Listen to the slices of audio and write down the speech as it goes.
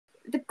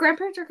The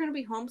grandparents are going to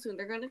be home soon.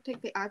 They're going to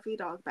take the IV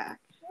dog back.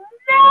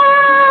 No!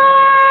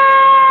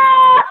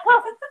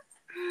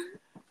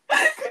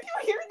 Could you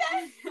hear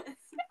that?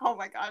 Oh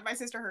my god, my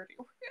sister heard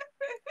you.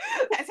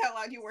 That's how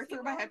loud you were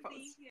through my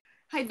headphones.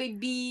 Hi,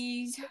 big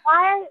bees.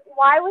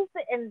 Why was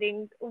the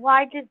ending?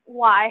 Why? Just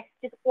why?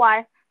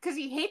 Because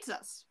he hates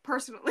us,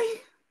 personally.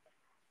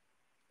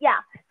 Yeah,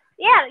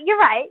 you're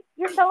right.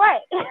 You're so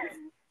right.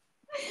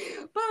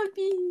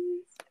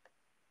 Buggies.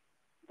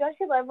 Don't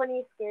you love when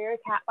you scare your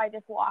cat by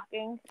just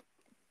walking?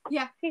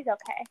 Yeah. She's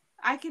okay.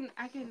 I can...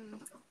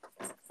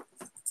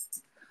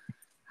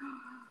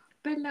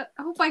 Bella...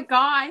 Oh my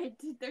god,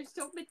 there's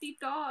so many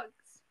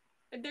dogs.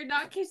 And they're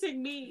not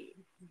kissing me.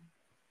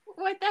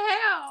 What the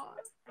hell?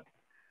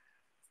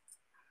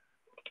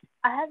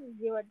 I have a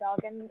 0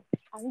 dog and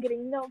I'm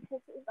getting no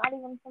kisses, not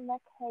even from my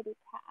kitty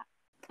cat.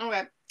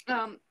 Okay.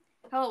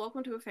 Hello,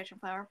 welcome to a Fish and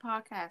Flower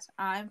podcast.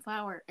 I'm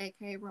Flower,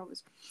 aka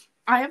Rose.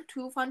 I have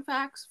 2 fun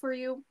facts for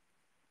you.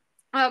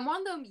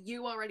 One of them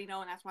you already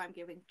know, and that's why I'm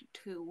giving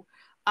 2.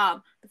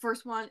 The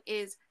first one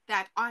is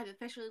that I've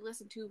officially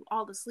listened to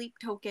all the Sleep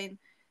Token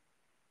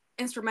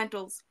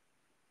instrumentals.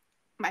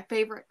 My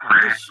favorite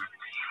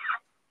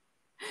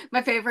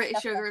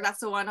is Sugar. That's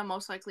the one I'm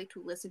most likely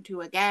to listen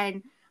to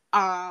again.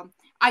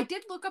 I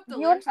did look up the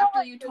lyrics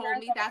after you told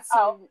me that,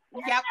 so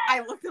yep, I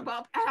looked them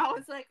up and I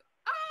was like,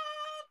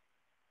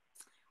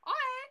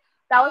 alright.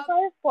 That was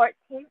my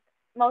 14th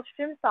most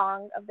streamed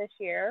song of this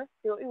year.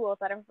 Do what you will with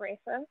that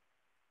information.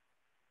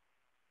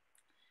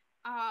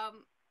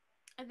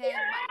 And then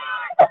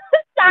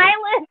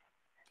silence.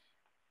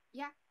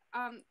 Yeah.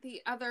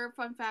 The other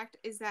fun fact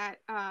is that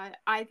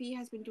Ivy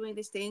has been doing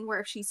this thing where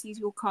if she sees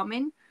you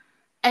coming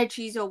and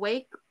she's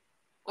awake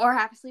or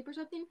half asleep or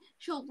something,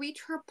 she'll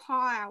reach her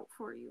paw out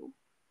for you.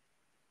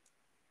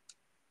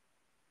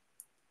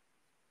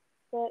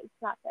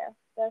 It's not fair.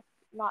 That's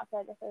not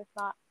fair that there's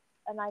not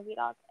an Ivy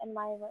dog in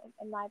my room,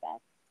 in my bed.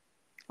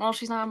 Well,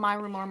 she's not in my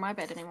room or my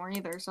bed anymore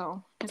either,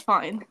 so it's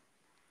fine.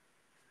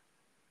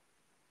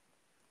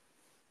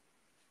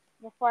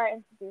 Before I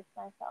introduce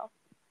myself,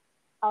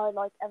 I would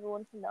like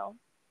everyone to know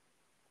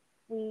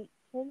we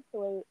changed the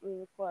way we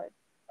record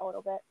a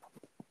little bit.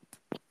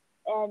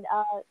 And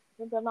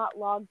since I'm not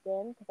logged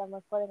in because I'm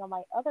recording on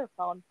my other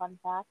phone, fun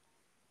fact,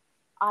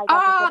 I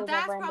got to put in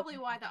that's a random... probably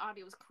why the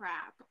audio was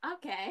crap.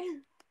 Okay.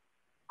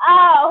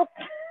 Oh!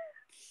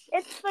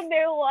 It's the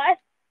new one.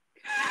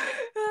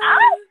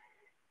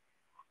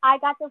 I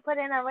got to put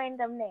in a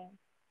random name.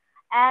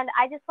 And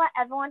I just want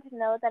everyone to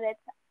know that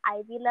it's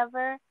Ivy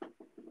Lover,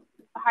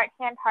 heart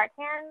hand,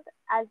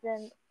 as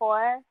in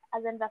 4,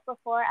 as in vessel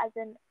 4, as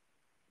in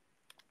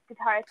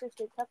guitarist is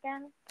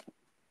token,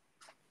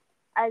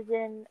 as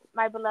in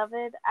my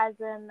beloved, as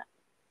in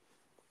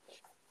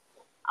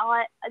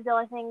the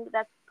only thing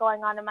that's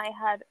going on in my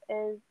head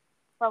is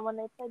from when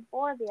they played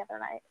Boar the other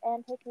night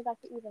and Take Me Back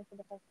to Even for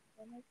the first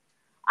time.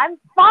 I'm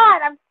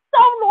fine. I'm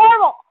so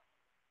normal.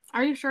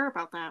 Are you sure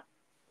about that?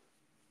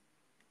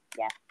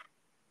 Yes.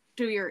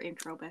 Do your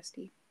intro,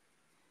 bestie.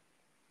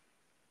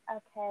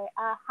 Okay.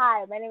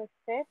 Hi, my name is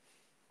Fish.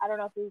 I don't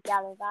know if you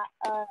gathered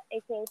that.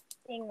 AKA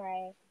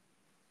Stingray.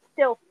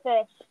 Still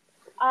Fish.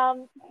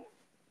 And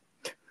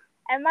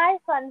my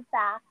fun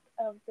fact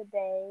of the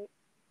day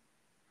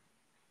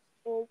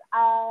is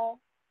I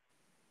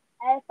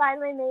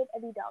finally made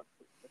Eddie dog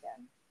food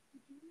again.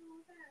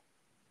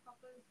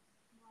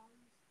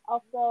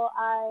 Also,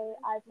 I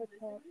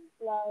pretend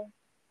love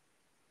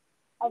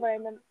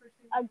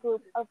a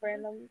group of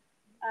random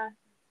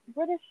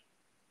British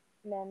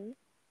men.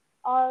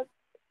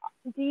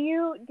 Do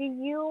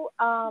you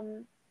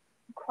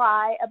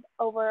cry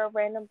over a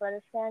random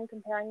British man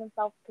comparing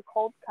himself to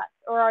Cold Cuts,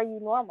 or are you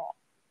normal?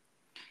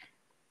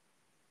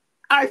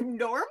 I'm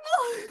normal?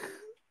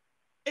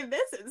 In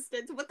this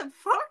instance, what the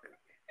fuck?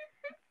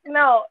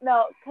 No,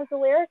 because the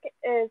lyric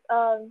is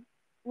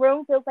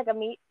room feels like a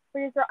meat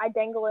freezer. I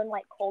dangle in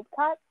like Cold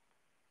Cuts.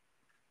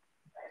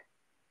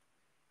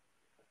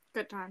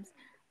 Good times.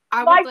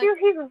 Why do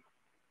he's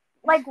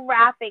like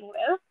rapping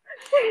this?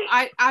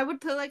 I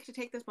would like to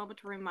take this moment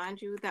to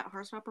remind you that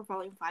Heartstopper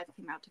Volume 5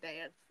 came out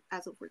today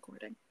as of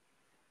recording.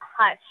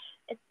 Hush.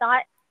 It's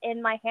not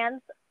in my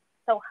hands,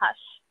 so hush.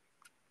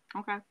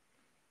 Okay.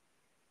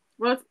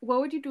 What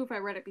would you do if I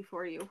read it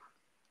before you?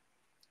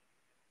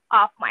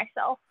 Off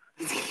myself.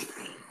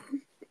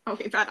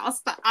 Okay, fine. I'll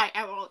stop.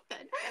 I won't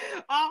then.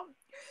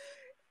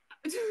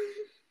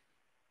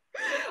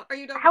 Are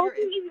you done? How would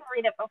you even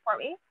read it before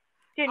me?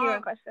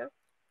 Genuine question.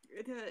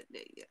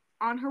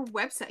 On her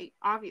website,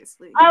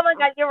 obviously. Oh my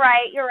god, you're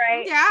right.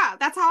 Yeah,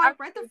 that's how I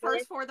read the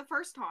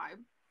first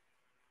time.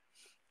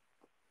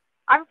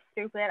 I'm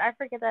stupid. I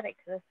forget that it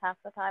exists half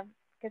the time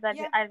because I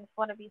just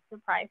want to be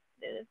surprised,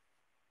 dude.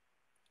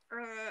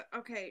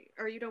 Okay.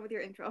 Are you done with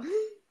your intro?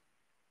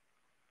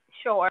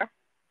 Sure.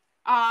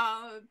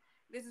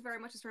 This is very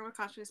much a stream of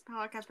consciousness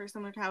podcast, very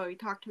similar to how we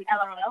talk to each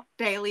other on a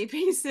daily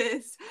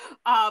basis.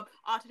 On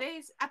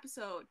today's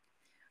episode,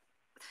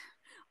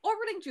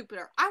 Orbiting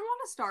Jupiter, I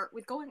want to start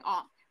with going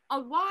off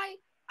on why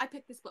I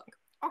picked this book.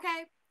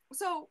 Okay,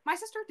 So my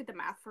sister did the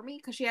math for me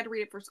because she had to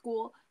read it for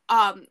school.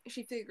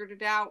 She figured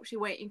it out. She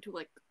went into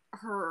like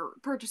her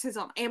purchases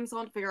on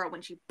Amazon to figure out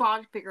when she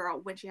bought it, figure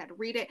out when she had to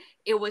read it.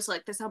 It was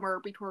like the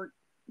summer before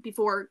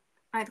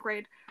ninth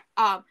grade.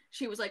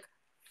 She was like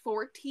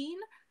 14,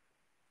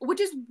 which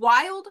is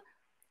wild.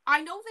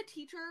 I know the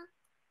teacher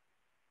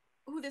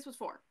who this was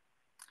for.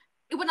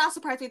 It would not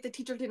surprise me if the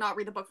teacher did not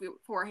read the book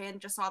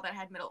beforehand, just saw that it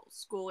had middle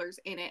schoolers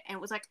in it,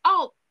 and was like,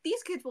 oh,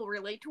 these kids will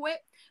relate to it.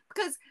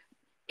 Because,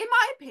 in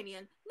my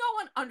opinion, no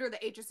one under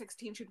the age of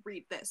 16 should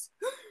read this.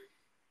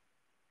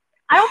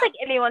 I don't think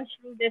anyone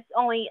should read this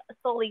only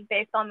solely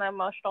based on the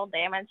emotional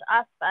damage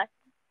aspect.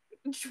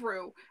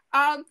 True.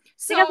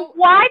 Because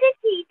why did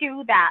he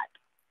do that?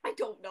 I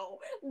don't know.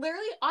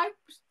 Literally, I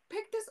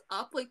picked this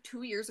up like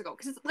 2 years ago,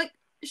 because it's like,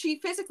 she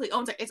physically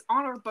owns it. It's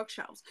on our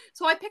bookshelves.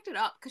 So I picked it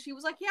up because she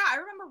was like, yeah, I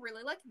remember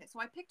really liking this.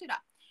 So I picked it up.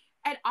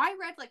 And I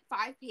read like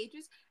 5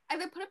 pages and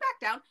then put it back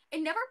down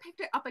and never picked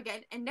it up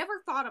again and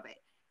never thought of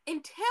it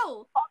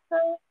until...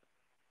 Also,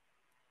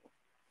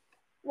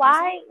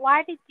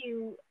 why did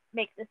you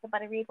make this a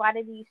buddy read? Why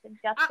did you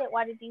suggest it?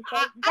 Why did you say,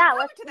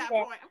 let's do this? I'm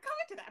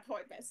coming to that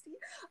point, bestie.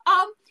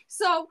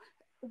 So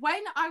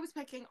when I was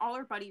picking all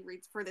our buddy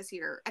reads for this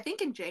year, I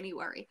think in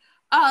January,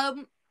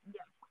 I...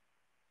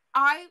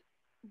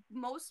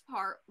 most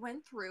part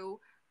went through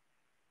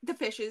the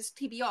Fish's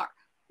TBR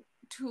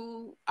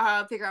to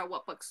figure out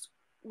what books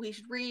we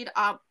should read.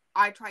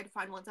 I tried to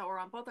find ones that were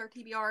on both our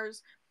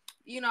TBRs,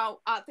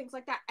 things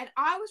like that. And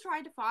I was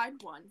trying to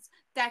find ones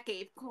that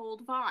gave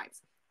cold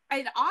vibes.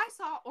 And I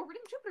saw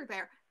Orbiting Jupiter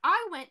there.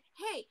 I went,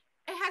 hey,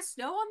 it has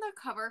snow on the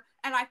cover,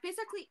 and I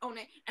physically own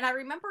it. And I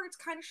remember it's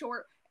kind of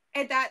short,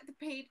 and that the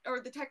page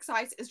or the text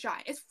size is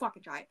giant. It's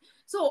fucking giant.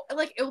 So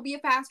like it will be a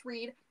fast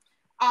read.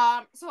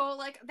 So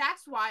like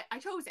that's why I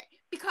chose it,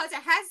 because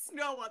it has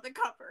snow on the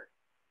cover.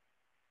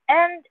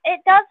 And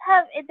it does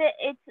have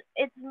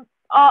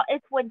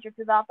it's winter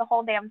throughout the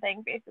whole damn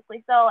thing,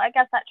 basically. So I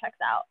guess that checks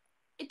out.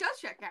 It does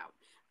check out.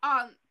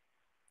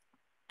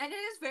 And it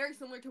is very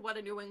similar to what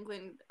a New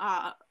England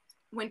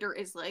winter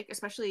is like,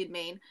 especially in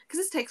Maine, because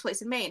this takes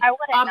place in Maine. I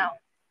wouldn't know.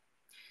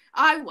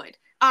 I would.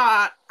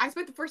 I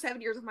spent the first 7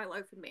 years of my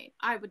life in Maine.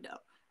 I would know.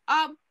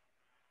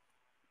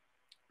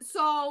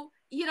 So,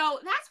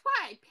 that's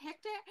why I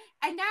picked it.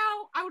 And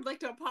now I would like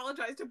to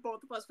apologize to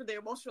both of us for the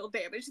emotional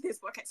damage this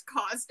book has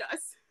caused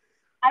us.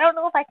 I don't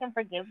know if I can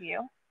forgive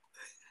you.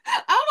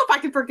 I don't know if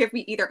I can forgive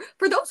me either.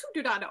 For those who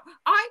do not know,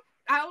 I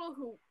don't know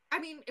who... I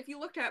mean, if you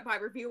looked at my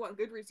review on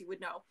Goodreads, you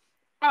would know.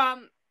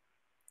 I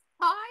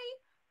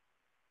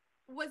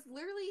was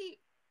literally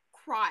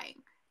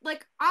crying.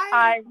 Like,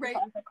 I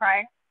also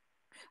cry.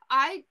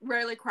 I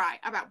rarely cry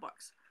about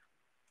books.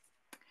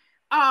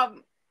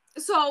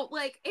 So,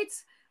 like,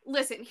 it's...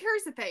 Listen,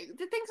 here's the thing.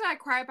 The things that I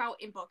cry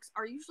about in books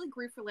are usually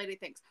grief-related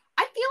things.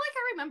 I feel like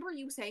I remember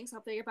you saying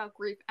something about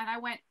grief, and I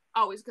went,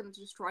 oh, it's gonna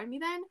destroy me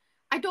then?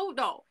 I don't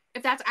know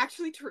if that's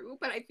actually true,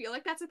 but I feel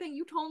like that's the thing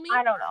you told me.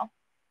 I don't know.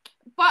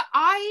 But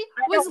I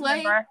was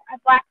laying... I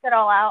blacked it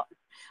all out.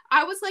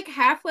 I was, like,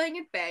 half laying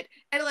in bed,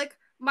 and, like,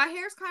 my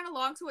hair's kind of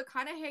long, so it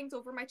kind of hangs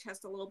over my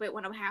chest a little bit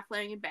when I'm half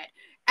laying in bed.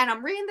 And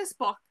I'm reading this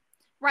book,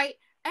 right?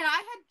 And I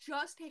had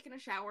just taken a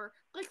shower,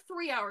 like,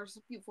 3 hours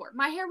before.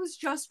 My hair was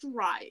just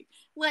drying.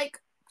 Like,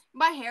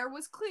 my hair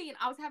was clean.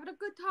 I was having a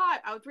good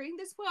time. I was reading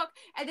this book.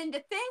 And then the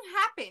thing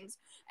happens,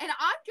 and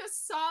I'm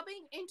just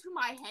sobbing into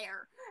my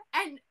hair.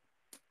 And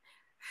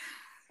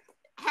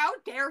how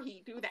dare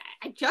he do that?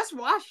 I just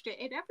washed it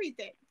and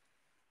everything.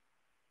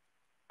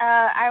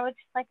 I would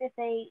just like to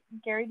say,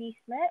 Gary D.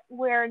 Schmidt,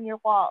 where in your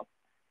walls?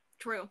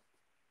 True.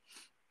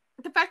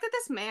 The fact that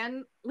this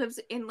man lives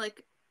in,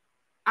 like,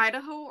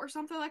 Idaho or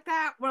something like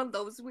that, one of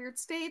those weird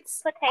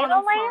states.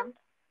 Potato Land?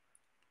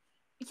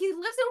 He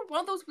lives in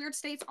one of those weird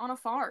states on a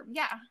farm,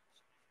 yeah.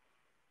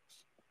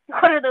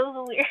 One of those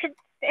weird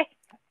states?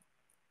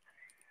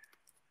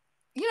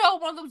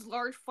 One of those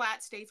large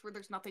flat states where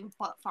there's nothing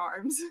but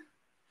farms.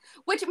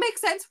 Which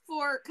makes sense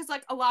because,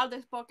 like, a lot of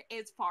this book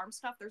is farm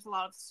stuff. There's a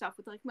lot of stuff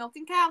with, like,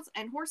 milking cows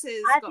and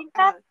horses. I think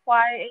that's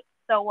why it's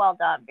so well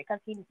done, because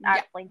he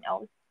actually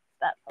knows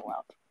that so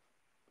well.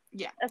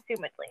 Yeah.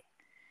 Assumedly.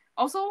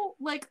 Also,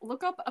 like,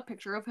 look up a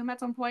picture of him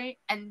at some point,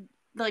 and,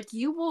 like,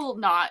 you will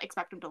not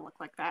expect him to look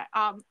like that.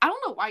 I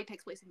don't know why he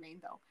takes place in Maine,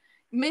 though.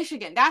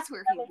 Michigan, that's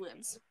where he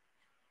lives.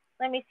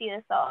 Let me see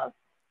this off.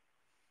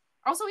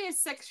 Also, he has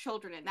 6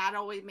 children, and that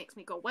always makes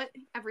me go, what?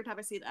 Every time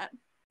I see that.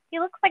 He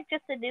looks like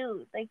just a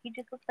dude. Like, he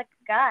just looks like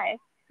a guy.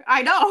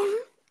 I know.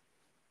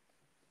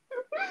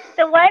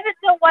 The one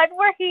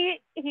where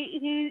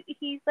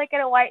he's like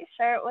in a white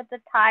shirt with a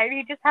tie, and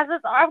he just has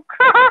his arm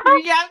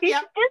crossed. Yeah, he's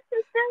just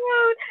a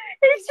dude.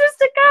 He's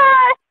just a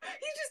guy.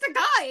 He's just a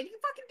guy, and he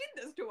fucking did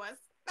this to us.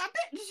 That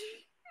bitch.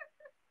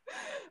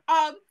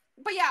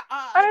 But yeah.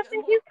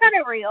 Honestly, he's kind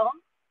of real.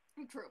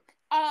 True.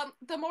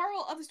 The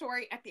moral of the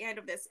story at the end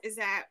of this is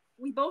that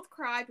we both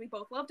cried, we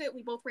both loved it,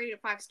 we both rated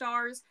it 5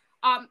 stars.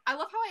 I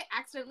love how I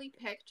accidentally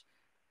picked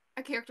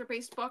a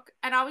character-based book,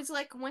 and I was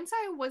like, once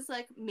I was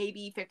like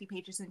maybe 50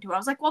 pages into it, I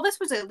was like, well, this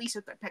was at least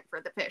a good pick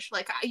for the fish.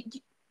 Like,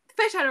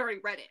 Fish had already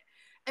read it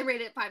and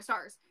rated it 5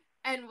 stars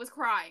and was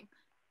crying.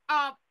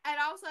 And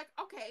I was like,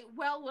 okay,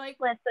 well, like,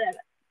 Listen,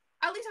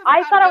 at least I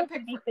I found thought a I good was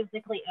pick be for.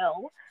 physically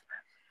ill.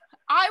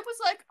 I was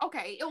like,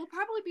 okay, it will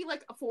probably be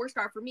like a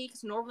 4-star for me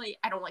because normally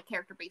I don't like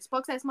character-based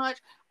books as much.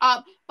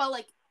 But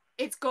like,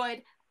 it's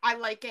good. I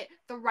like it.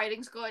 The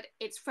writing's good.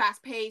 It's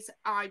fast-paced.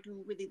 I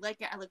do really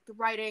like it. I like the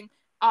writing,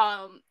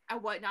 and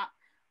whatnot.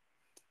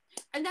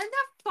 And then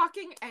that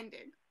fucking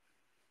ending.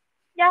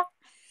 Yeah.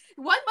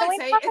 One might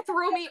say it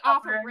threw me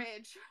off a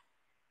bridge.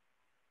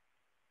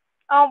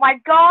 Oh my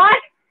god!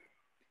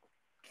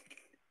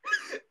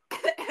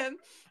 Anyways,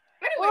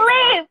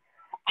 Leave!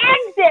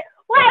 Exit!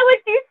 Why would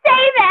you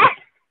say that?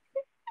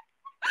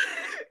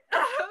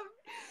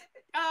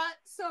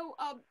 So,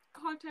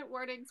 content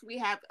warnings, we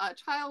have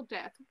child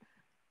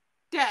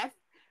death,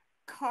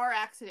 car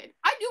accident.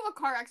 I knew a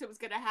car accident was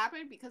gonna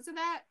happen because of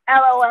that.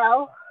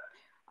 LOL.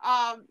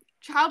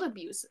 Child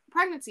abuse,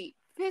 pregnancy,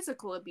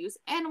 physical abuse,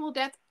 animal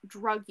death,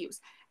 drug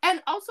use.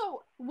 And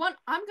also, one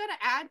I'm gonna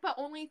add, but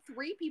only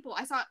 3 people,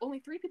 I saw only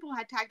 3 people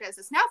had tagged as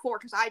this, now 4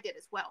 because I did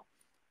as well.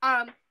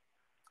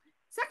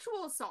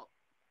 Sexual assault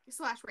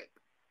 / rape.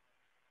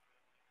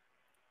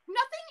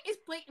 Nothing is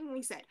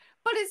blatantly said,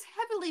 but is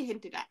heavily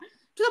hinted at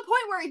to the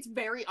point where it's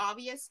very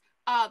obvious.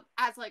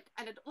 As like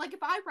if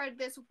I read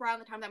this around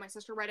the time that my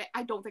sister read it,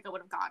 I don't think I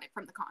would have gotten it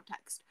from the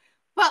context.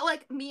 But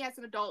like me as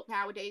an adult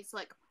nowadays,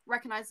 like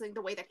recognizing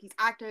the way that he's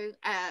acting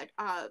and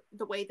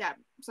the way that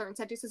certain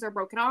sentences are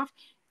broken off,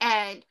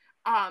 and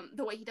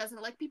the way he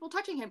doesn't like people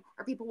touching him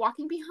or people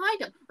walking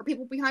behind him or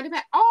people behind him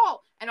at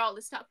all and all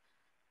this stuff,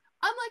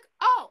 I'm like,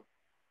 oh,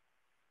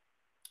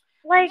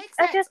 like makes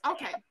I sense. just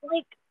Okay.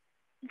 like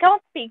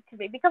don't speak to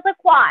me because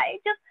like why?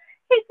 Just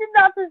he did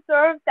not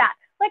deserve that.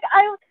 Like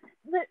I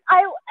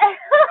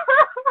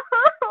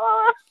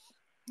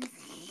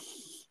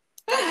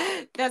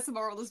That's the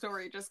moral of the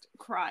story. Just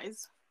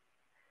cries.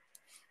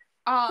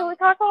 Can we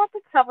talk about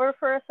the cover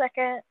for a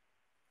second?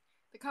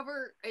 The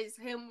cover is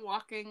him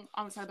walking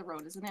on the side of the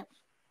road, isn't it?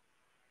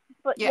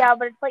 But yeah,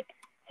 but it's like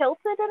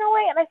tilted in a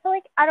way, and I feel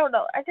like I don't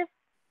know.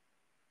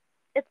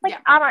 It's like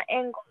on an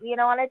angle, you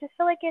know, and I just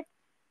feel like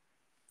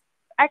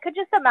I could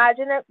just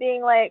imagine it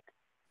being like,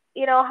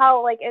 you know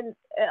how like in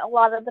a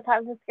lot of the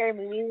times in scary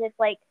movies, it's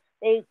like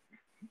they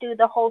do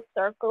the whole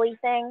circly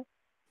thing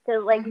to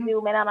like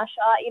zoom in on a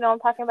shot. You know what I'm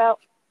talking about?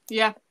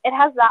 Yeah. It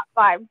has that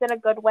vibes in a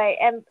good way,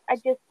 and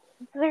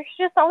there's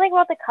just something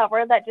about the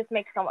cover that just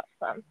makes so much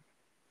sense.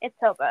 It's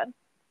so good.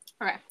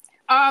 Okay.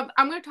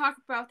 I'm going to talk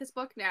about this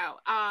book now.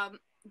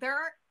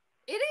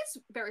 It is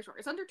very short.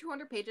 It's under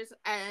 200 pages,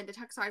 and the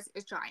text size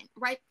is giant,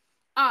 right?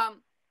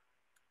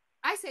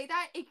 I say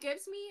that it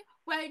gives me,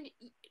 when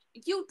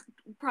you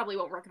probably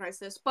won't recognize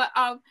this, but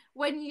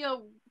when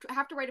you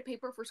have to write a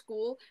paper for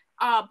school,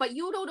 but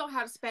you don't know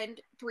how to spend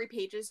 3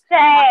 pages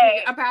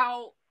talking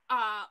about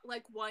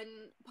like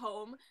one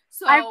poem.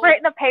 So I've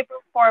written a paper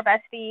before,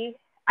 bestie.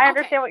 I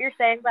understand what you're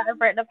saying, but I've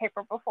written a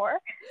paper before.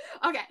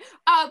 Okay.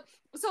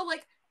 So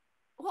like,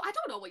 well, I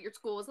don't know what your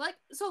school is like.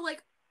 So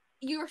like,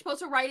 you're supposed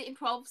to write it in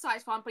 12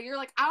 size font, but you're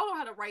like, I don't know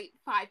how to write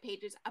 5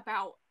 pages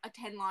about a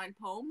 10-line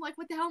poem. Like,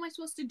 what the hell am I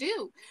supposed to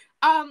do?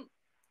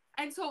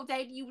 And so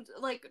then you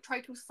like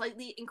try to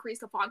slightly increase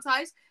the font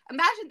size.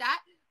 Imagine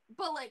that,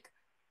 but like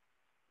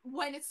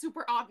when it's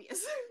super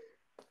obvious.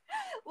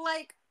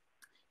 Like,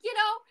 you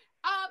know,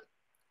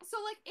 so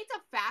like it's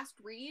a fast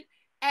read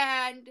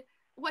and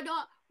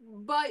whatnot,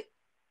 but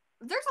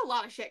there's a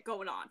lot of shit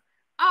going on.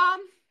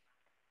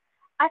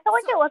 I feel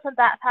like it wasn't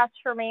that fast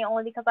for me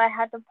only because I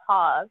had to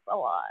pause a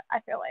lot, I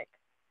feel like.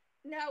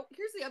 Now,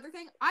 here's the other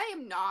thing. I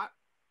am not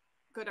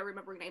good at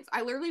remembering names.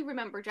 I literally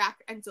remember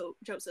Jack and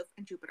Joseph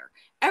and Jupiter.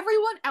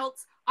 Everyone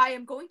else, I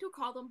am going to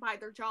call them by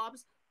their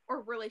jobs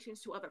or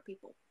relations to other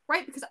people,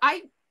 right? Because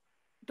I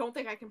don't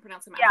think I can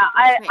pronounce them. Yeah,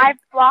 I've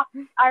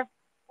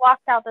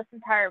blocked out this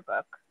entire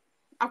book.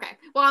 Okay,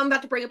 well, I'm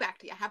about to bring it back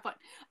to you. Have fun.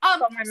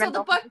 So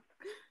the book,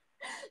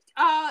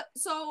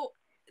 so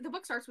the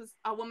book starts with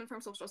a woman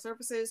from social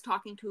services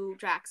talking to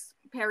Jack's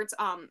parents.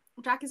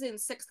 Jack is in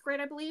 6th grade,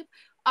 I believe.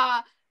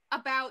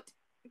 About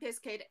this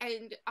kid,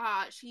 and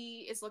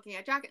she is looking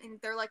at Jack, and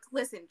they're like,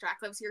 "Listen, Jack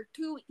lives here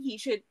too. He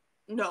should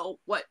know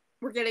what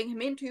we're getting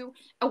him into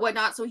and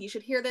whatnot, so he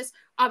should hear this."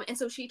 And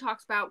so she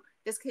talks about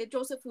this kid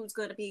Joseph, who's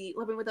going to be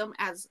living with them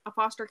as a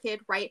foster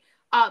kid, right?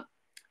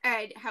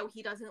 And how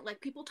he doesn't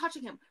like people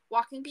touching him,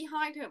 walking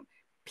behind him,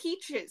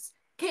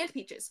 canned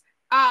peaches,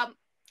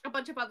 a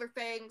bunch of other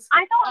things.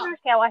 I don't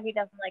understand why he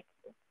doesn't like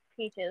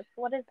peaches.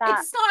 What is that?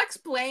 It's not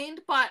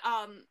explained, but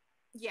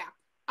yeah.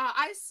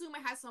 I assume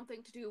it has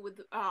something to do with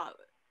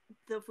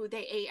the food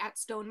they ate at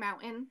Stone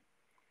Mountain.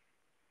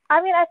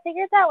 I mean, I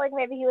figured that like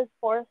maybe he was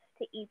forced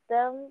to eat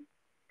them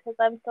because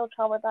I'm still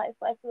traumatized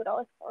by food I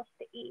was forced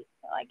to eat,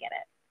 so I get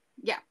it.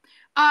 Yeah.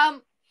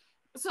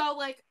 So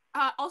like,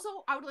 also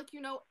I would like,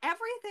 you know,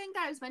 everything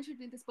that is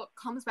mentioned in this book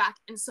comes back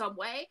in some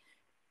way,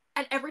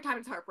 and every time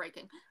it's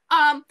heartbreaking.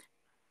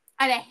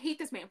 And I hate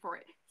this man for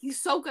it. He's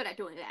so good at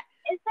doing that.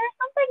 Is there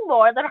something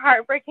more than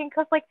heartbreaking?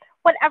 Because like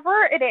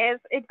whatever it is,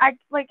 I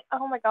like.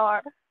 Oh my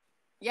god.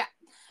 Yeah.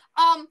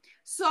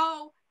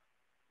 So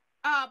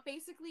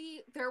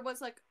basically there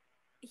was like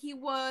he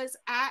was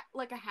at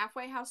like a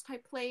halfway house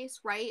type place,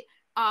 right?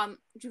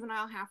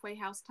 Juvenile halfway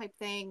house type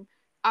thing,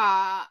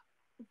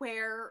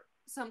 where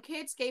some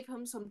kids gave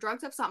him some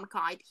drugs of some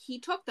kind. He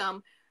took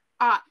them,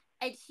 uh,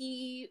 and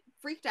he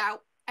freaked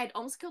out and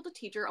almost killed a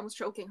teacher, almost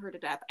choking her to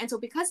death. And so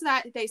because of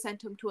that, they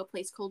sent him to a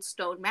place called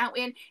Stone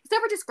Mountain. It's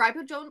never described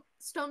what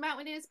Stone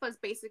Mountain is, but it's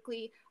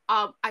basically,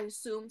 I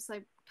assume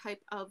some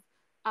type of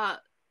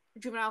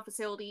juvenile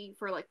facility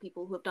for like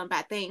people who have done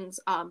bad things,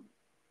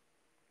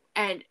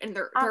 and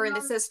they're in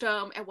the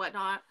system and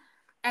whatnot,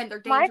 and they're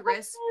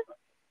dangerous. Is,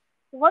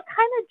 what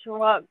kind of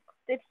drugs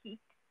did he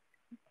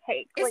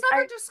take? It's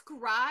never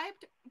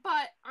described,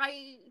 but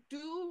I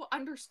do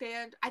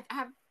understand.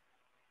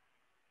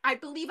 I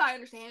believe I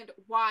understand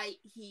why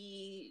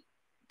he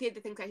did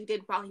the things that he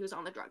did while he was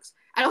on the drugs.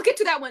 And I'll get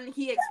to that when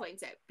he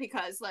explains it,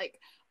 because like,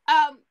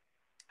 and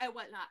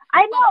whatnot.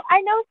 I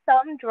know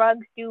some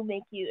drugs do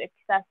make you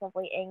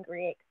excessively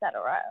angry,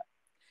 etc.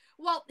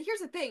 Well,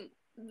 here's the thing.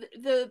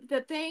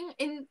 The thing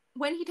in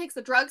when he takes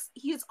the drugs,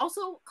 he is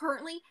also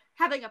currently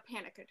having a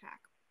panic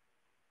attack.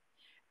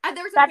 And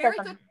there's a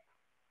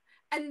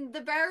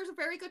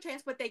very good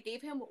chance what they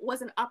gave him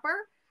was an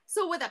upper.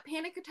 So with a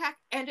panic attack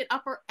and an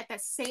upper at the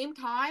same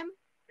time,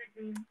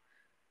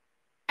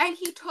 and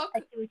he took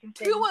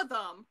 2 of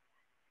them,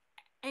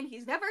 and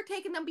he's never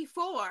taken them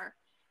before.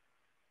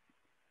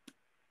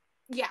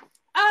 Yeah.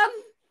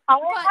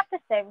 All I have to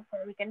say before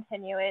we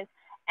continue is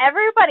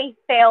everybody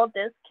failed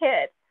this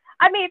kid.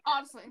 I mean,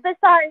 honestly,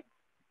 besides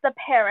the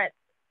parents,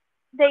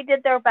 they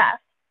did their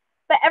best,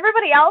 but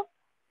everybody else,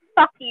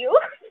 fuck you.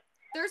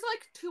 There's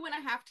like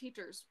 2.5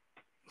 teachers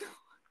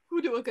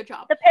who do a good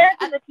job. The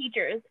parents and the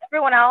teachers.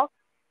 Everyone else,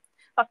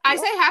 fuck you. I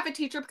say half a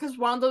teacher because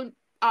one of them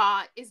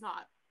is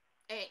not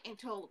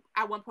until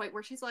at one point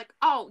where she's like,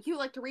 "Oh, you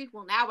like to read?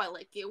 Well, now I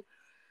like you."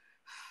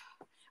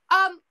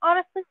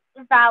 Honestly,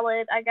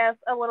 valid. I guess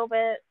a little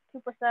bit,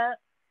 2%.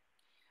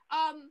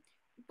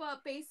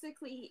 But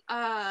basically,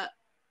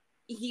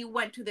 he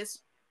went to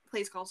this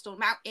place called Stone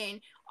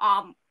Mountain,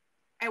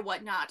 and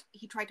whatnot.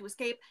 He tried to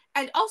escape,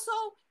 and also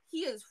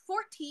he is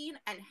 14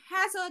 and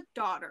has a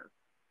daughter.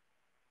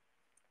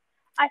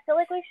 I feel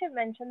like we should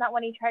mention that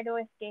when he tried to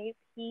escape,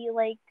 he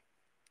like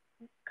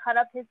cut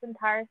up his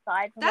entire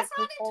side. From, That's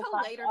like, not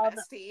until later,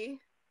 bestie.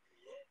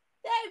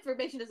 That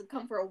information doesn't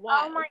come for a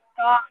while. Oh my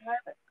god.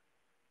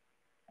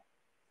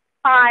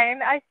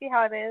 Fine, I see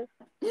how it is.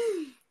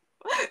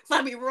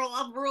 Let me roll.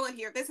 I'm ruling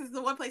here. This is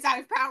the one place I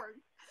have power.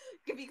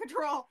 Give me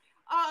control.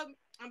 I'm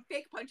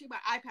fake punching my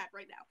iPad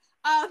right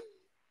now.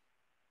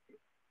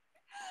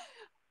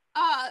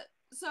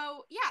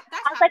 So yeah,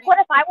 that's. I was like, what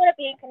if I want to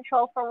be in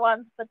control for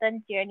once, but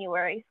then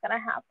January's gonna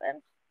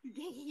happen.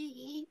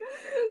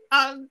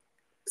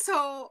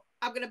 So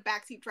I'm gonna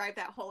backseat drive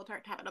that whole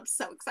entire time, and I'm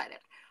so excited.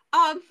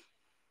 I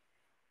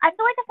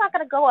feel like it's not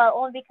gonna go well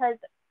only because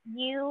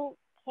you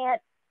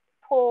can't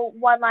pull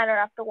one-liner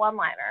after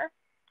one-liner.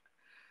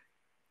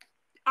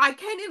 I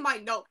can in my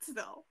notes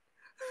though.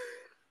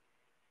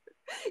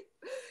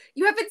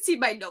 You haven't seen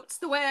my notes.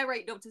 The way I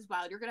write notes is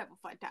wild. You're gonna have a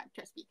fun time,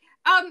 trust me.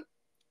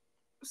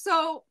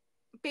 So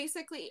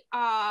basically,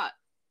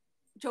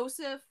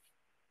 Joseph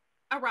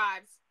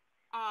arrives.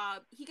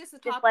 He gets the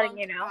top bunk. Just letting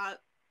you know.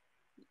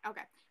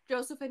 Okay.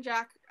 Joseph and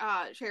Jack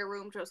share a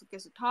room. Joseph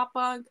gets the top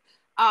bunk.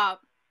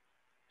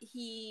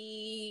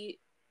 He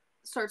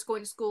starts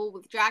going to school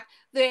with Jack.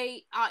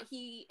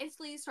 He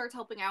instantly starts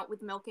helping out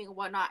with milking and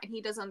whatnot, and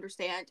he doesn't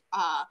understand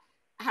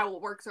how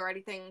it works or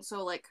anything.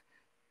 So like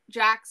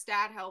Jack's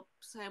dad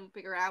helps him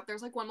figure it out.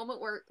 There's like one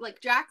moment where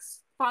like Jack's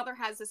father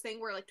has this thing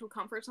where like to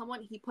comfort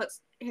someone, he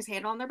puts his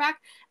hand on their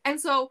back, and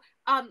so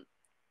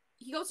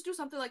he goes to do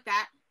something like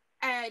that,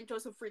 and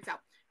Joseph freaks out.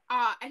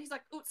 And he's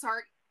like, "Oops,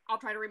 sorry, I'll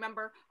try to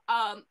remember."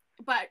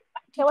 But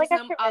teaches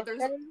him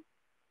others.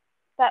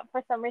 That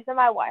for some reason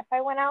my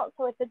Wi-Fi went out,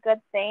 so it's a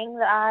good thing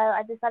that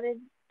I decided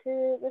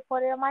to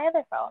record it on my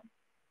other phone.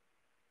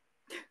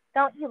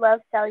 Don't you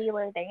love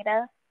cellular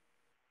data?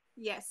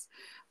 Yes.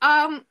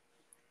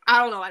 I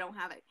don't know. I don't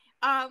have it.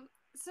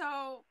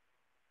 So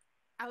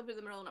I live in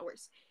the middle of nowhere.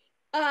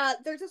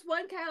 There's this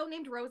one cow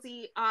named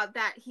Rosie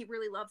that he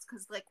really loves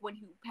because like when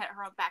he pet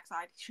her on the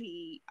backside,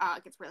 she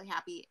gets really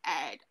happy,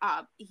 and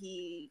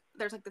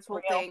there's like this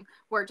whole thing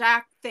where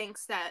Jack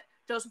thinks that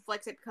Joseph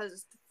likes it because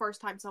it's the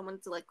first time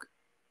someone's like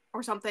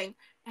or something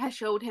has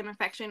showed him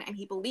affection, and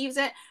he believes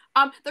it.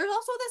 There's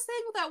also this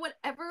thing that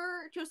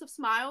whenever Joseph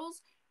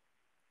smiles,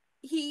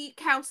 he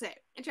counts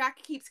it, and Jack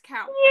keeps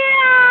count.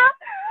 Yeah,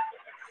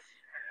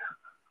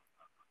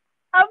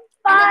 I'm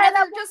fine.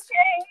 I'm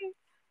okay.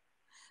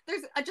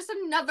 There's just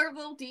another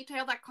little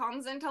detail that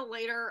comes into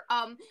later.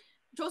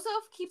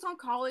 Joseph keeps on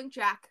calling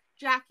Jack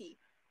Jackie,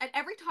 and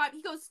every time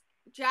he goes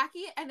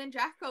Jackie, and then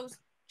Jack goes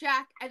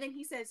Jack, and then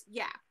he says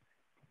yeah.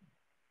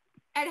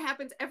 And it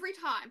happens every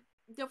time.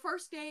 The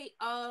first day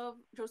of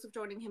Joseph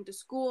joining him to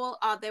school,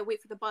 they wait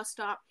for the bus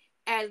stop,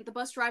 and the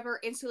bus driver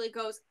instantly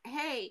goes,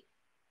 "Hey,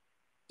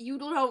 you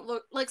don't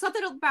look like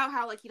something about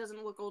how like he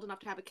doesn't look old enough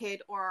to have a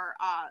kid or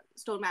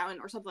Stone Mountain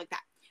or something like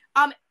that.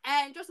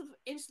 And Joseph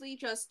instantly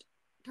just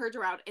turns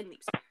around and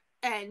leaves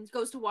and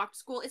goes to walk to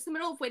school. It's the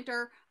middle of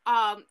winter,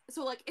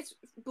 so like it's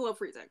below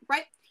freezing,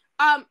 right?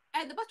 And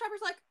the bus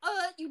driver's like,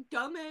 you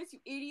dumbass, you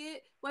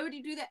idiot, why would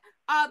you do that?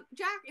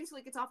 Jack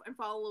instantly gets off and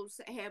follows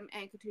him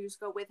and continues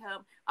to go with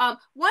him.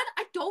 One,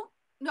 I don't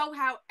know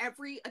how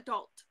every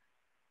adult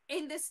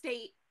in this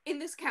state, in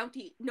this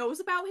county, knows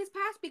about his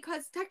past,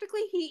 because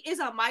technically he is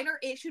a minor.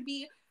 It should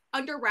be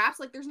under wraps.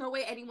 Like, there's no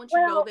way anyone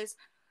should know this.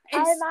 I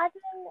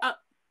imagine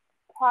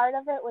part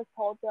of it was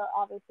told to,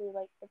 obviously,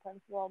 like, the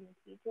principal and the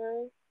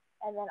teachers,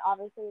 and then,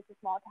 obviously, it's a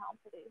small town,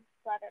 so they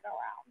spread it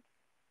around.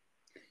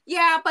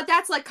 Yeah, but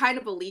that's, like, kind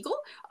of illegal.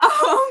 Do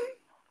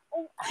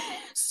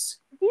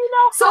you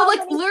know so, how like,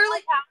 many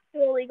literally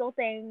do illegal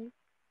things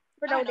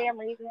for no damn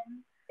reason?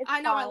 I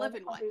know, I live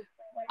in one.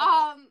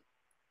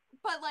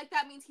 But, like,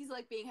 that means he's,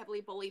 like, being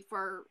heavily bullied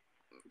for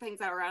things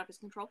that are out of his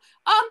control.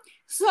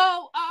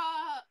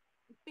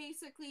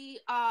 Basically,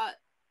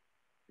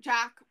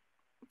 Jack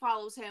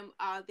follows him.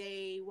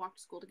 They walk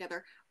to school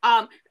together.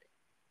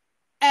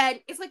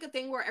 And it's, like, a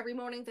thing where every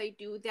morning they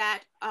do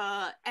that.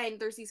 And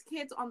there's these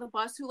kids on the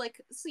bus who,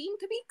 like, seem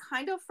to be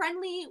kind of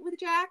friendly with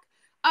Jack.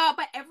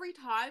 But every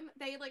time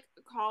they, like,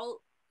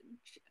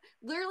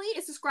 literally,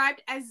 it's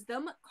described as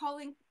them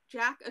calling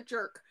Jack a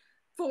jerk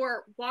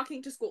for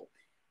walking to school.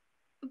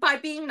 By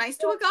being nice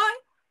to a guy.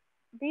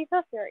 Be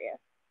so serious.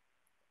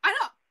 I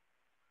know.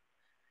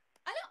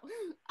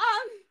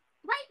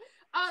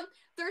 Right.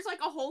 There's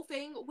like a whole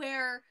thing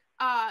where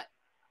a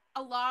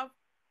lot of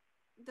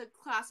the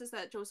classes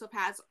that Joseph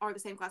has are the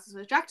same classes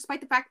as Jack,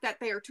 despite the fact that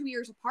they are 2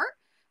 years apart,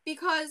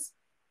 because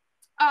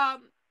I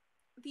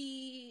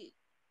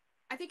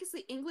think it's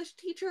the English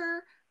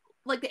teacher,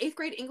 like the 8th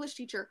grade English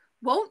teacher,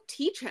 won't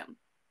teach him.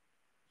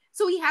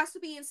 So he has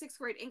to be in 6th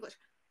grade English.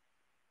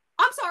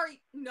 I'm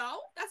sorry,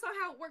 no, that's not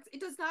how it works. It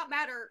does not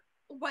matter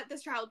what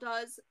this child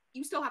does.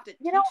 You still have to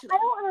teach them. I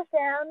don't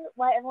understand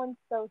why everyone's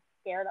so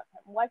scared of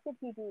him. What did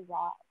he do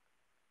wrong?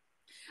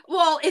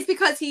 Well, it's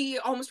because he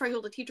almost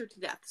strangled a teacher to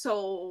death.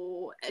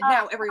 So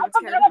now everyone's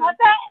scared of him.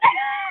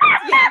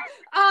 Yeah.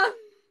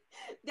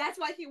 That's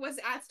why he was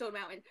at Stone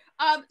Mountain.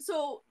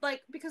 So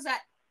like because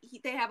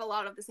they have a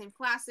lot of the same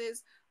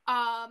classes,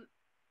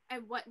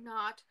 and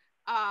whatnot.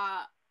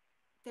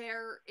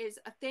 There is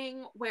a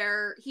thing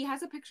where he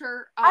has a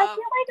picture of... I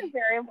feel like a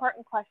very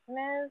important question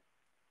is,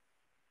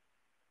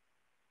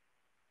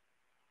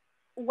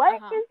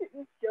 what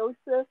is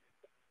Joseph's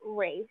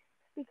race?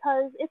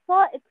 Because it's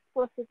not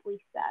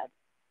explicitly said.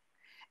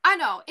 I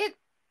know.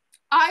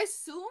 I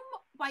assume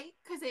white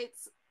because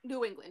it's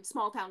New England,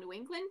 small town New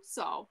England,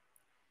 so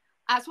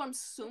that's what I'm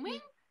assuming,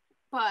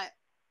 but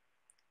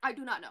I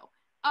do not know.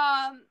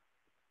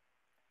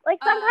 Like,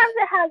 sometimes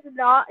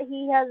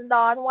he has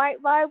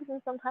non-white vibes,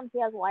 and sometimes he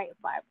has white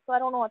vibes, so I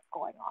don't know what's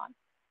going on.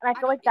 And I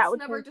feel like that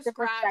would change the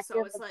perspective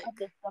of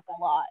this book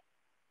a lot.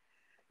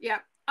 Yeah.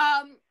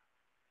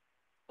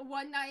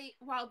 One night,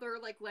 while they're,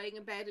 like, laying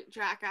in bed,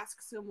 Jack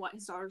asks him what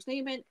his daughter's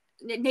name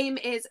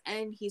is,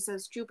 and he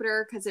says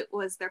Jupiter, because it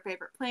was their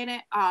favorite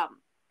planet.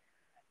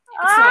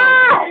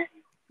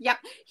 Yep.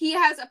 He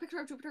has a picture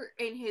of Jupiter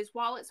in his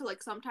wallet, so,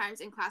 like,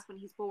 sometimes in class when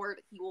he's bored,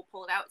 he will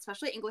pull it out,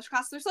 especially English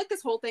class. There's, like,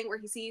 this whole thing where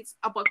he sees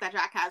a book that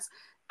Jack has,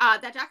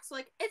 that Jack's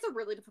like, it's a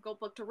really difficult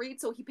book to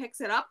read, so he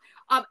picks it up,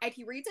 and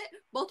he reads it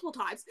multiple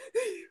times.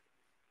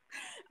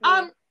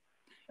 And,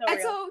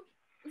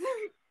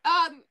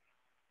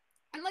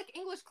 like,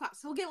 English class,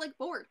 he'll get, like,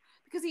 bored,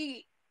 because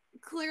he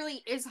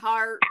clearly is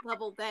higher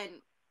level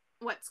than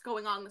what's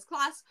going on in this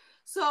class,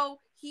 so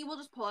he will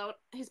just pull out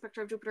his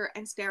picture of Jupiter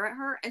and stare at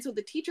her. And so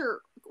the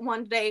teacher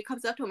one day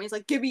comes up to him and he's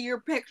like, give me your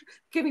picture,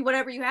 give me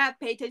whatever you have,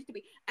 pay attention to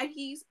me. And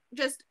he's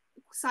just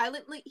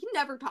silently, he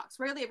never talks,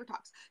 rarely ever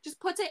talks, just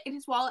puts it in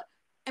his wallet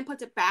and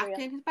puts it back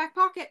in his back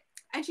pocket.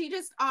 And she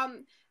just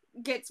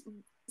gets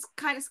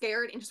kind of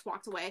scared and just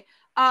walks away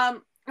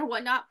and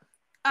whatnot.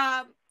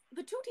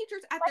 The two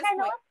teachers at this point,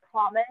 know it's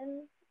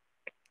common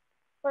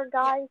for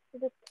guys to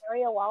just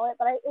carry a wallet,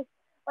 but it's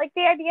like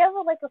the idea of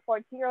like a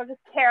 14-year-old just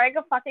carrying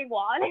a fucking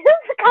wallet is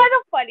kind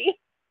of funny.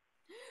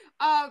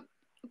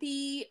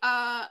 The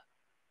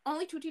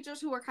only two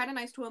teachers who are kind of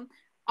nice to him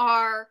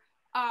are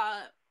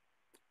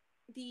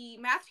the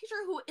math teacher,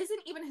 who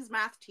isn't even his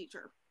math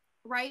teacher,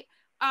 right?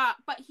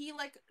 But he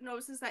like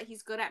notices that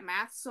he's good at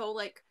math, so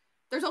like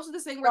there's also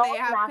this thing where they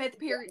have fifth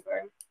period.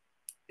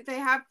 They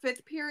have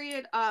fifth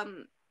period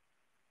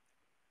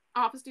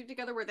office due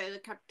together where they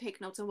like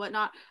take notes and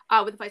whatnot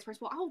with the vice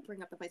principal. I'll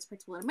bring up the vice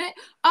principal in a minute.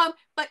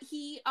 But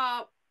he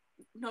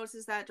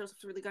notices that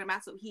Joseph's really good at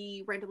math, so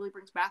he randomly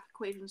brings math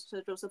equations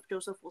to Joseph.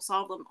 Joseph will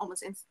solve them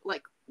almost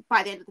like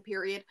by the end of the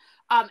period.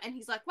 And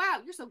he's like,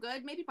 "Wow, you're so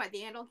good. Maybe by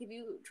the end I'll give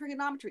you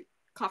trigonometry."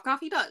 Cough, cough.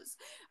 He does.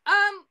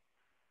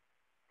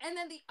 And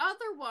then the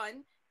other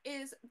one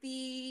is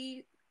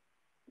the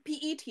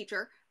PE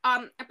teacher.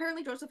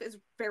 Apparently Joseph is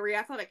very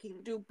athletic. He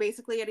can do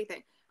basically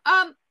anything.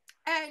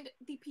 And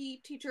the PE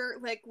teacher,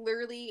 like,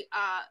 literally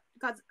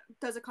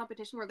does a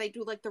competition where they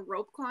do, like, the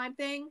rope climb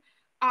thing.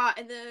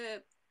 And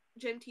the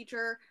gym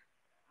teacher,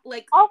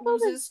 like, Also, the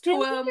loses gym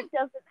to teacher him.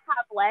 doesn't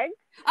have legs.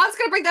 I was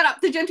gonna bring that up.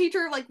 The gym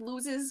teacher, like,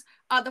 loses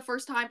the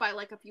first time by,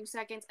 like, a few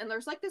seconds. And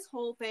there's, like, this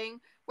whole thing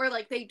where,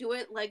 like, they do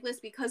it legless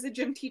because the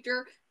gym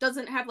teacher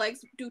doesn't have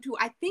legs due to,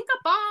 I think,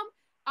 a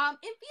bomb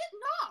in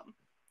Vietnam.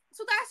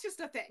 So that's just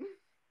a thing.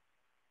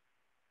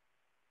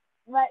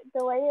 But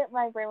the way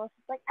my brain was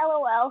just like,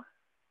 LOL.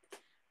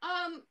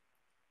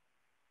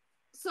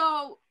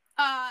 So,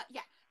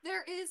 yeah,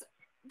 there is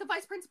the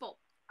vice principal.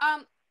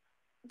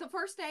 The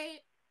first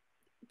day,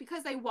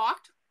 because they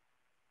walked,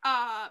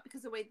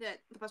 because the way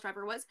that the bus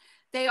driver was,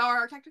 they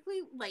are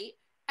technically late,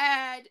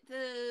 and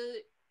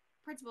the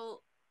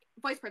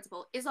vice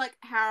principal, is like,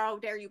 how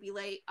dare you be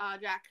late,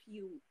 Jack,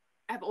 you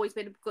have always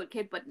been a good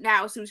kid, but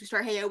now as soon as you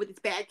start hanging out with this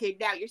bad kid,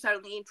 now you're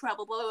suddenly in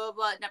trouble, blah, blah,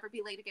 blah, never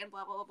be late again,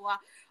 blah, blah, blah,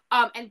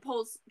 blah, and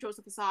pulls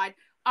Joseph aside,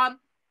 tries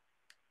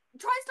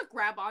to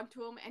grab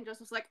onto him, and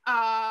Joseph's like,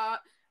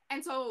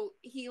 and so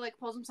he, like,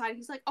 pulls him aside, and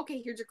he's like,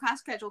 okay, here's your class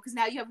schedule, because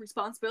now you have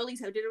responsibilities,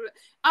 the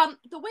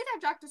way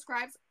that Jack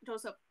describes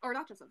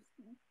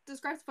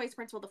describes the vice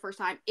principal the first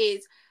time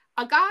is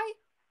a guy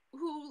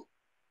who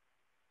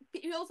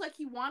feels like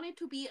he wanted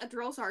to be a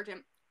drill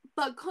sergeant,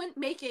 but couldn't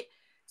make it,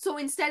 so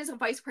instead is a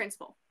vice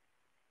principal.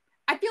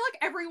 I feel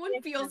like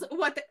everyone feels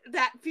what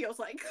that feels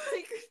like.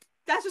 Like,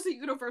 that's just a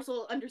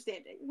universal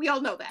understanding. We all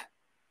know that.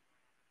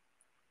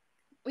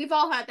 We've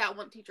all had that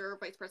one teacher or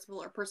vice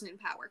principal or person in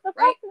power, The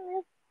right? question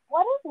is,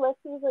 what is with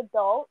these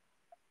adults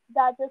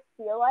that just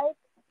feel like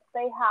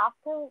they have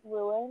to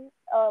ruin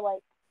or,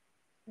 like,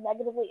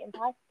 negatively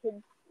impact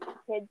kids'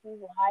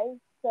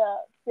 lives to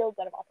feel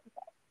good about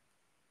themselves?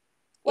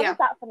 What is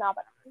that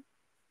phenomenon?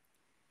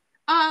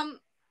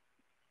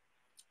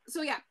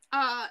 So yeah,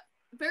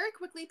 very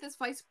quickly this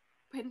vice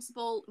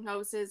principal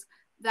notices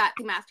that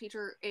the math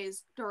teacher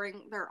is,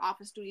 during their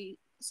office duty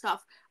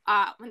stuff,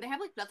 when they have,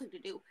 like, nothing to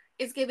do,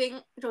 is giving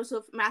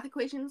Joseph math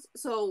equations,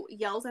 so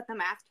yells at the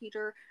math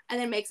teacher, and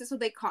then makes it so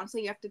they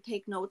constantly have to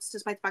take notes,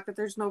 despite the fact that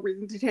there's no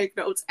reason to take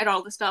notes, and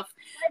all this stuff.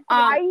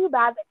 Why are you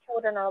mad that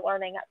children are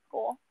learning at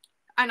school?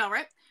 I know,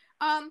 right?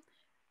 And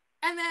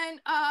then,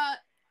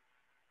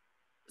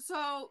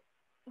 so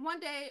one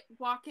day,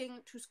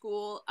 walking to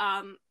school,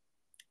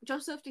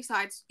 Joseph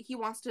decides he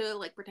wants to,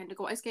 like, pretend to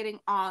go ice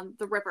skating on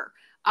the river.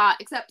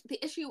 Except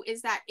the issue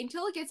is that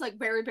until it gets, like,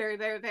 very, very,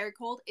 very, very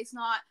cold, it's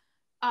not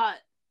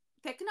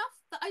thick enough,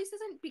 the ice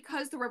isn't,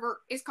 because the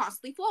river is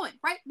constantly flowing,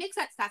 right? Makes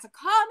sense. That's a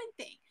common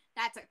thing.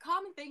 That's a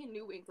common thing in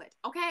New England,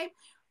 okay?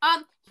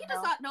 He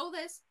does not know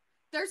this.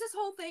 There's this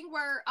whole thing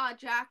where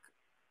Jack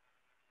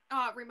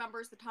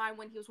remembers the time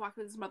when he was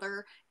walking with his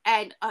mother,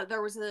 and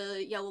there was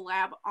a yellow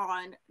lab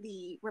on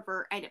the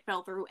river, and it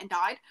fell through and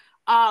died.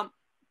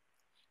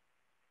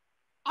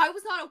 I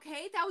was not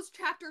okay. That was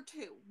chapter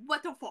 2.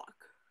 What the fuck?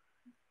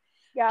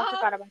 Yeah, I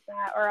forgot about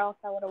that, or else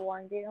I would have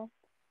warned you.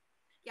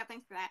 Yeah,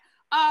 thanks for that.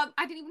 I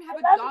didn't even have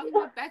a dog in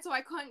my bed, so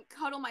I couldn't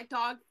cuddle my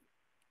dog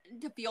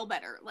to feel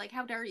better. Like,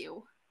 how dare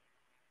you?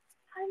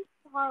 I'm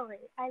sorry.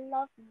 I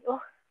love you.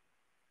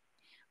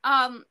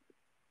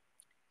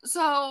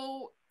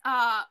 So,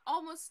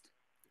 almost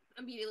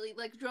immediately,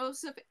 like,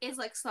 Joseph is,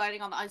 like,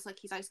 sliding on the ice like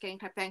he's ice skating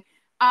type thing.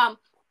 And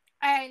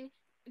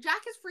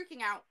Jack is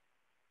freaking out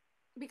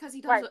because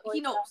he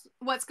knows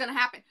what's gonna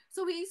happen.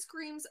 So he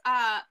screams,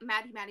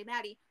 Maddie, Maddie,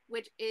 Maddie,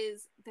 which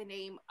is the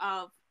name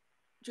of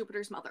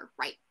Jupiter's mother,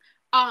 right?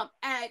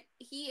 And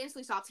he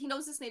instantly stops. He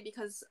knows this name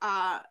because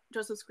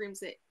Joseph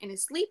screams it in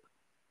his sleep,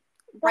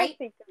 right? Don't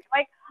speak to me.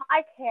 Like,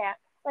 I can't.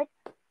 Like,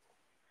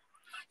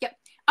 yeah.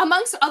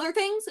 Amongst other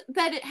things,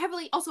 that it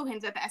heavily also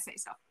hints at the essay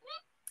stuff.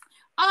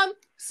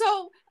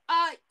 So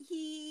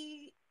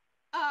he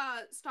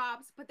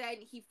stops, but then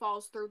he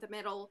falls through the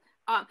middle.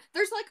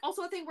 There's, like,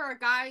 also a thing where a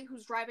guy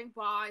who's driving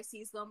by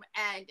sees them,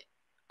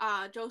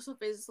 and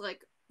Joseph is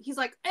like, he's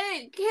like,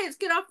 hey, kids,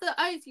 get off the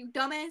ice, you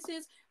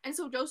dumbasses. And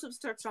so Joseph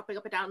starts jumping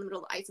up and down in the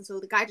middle of the ice, and so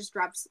the guy just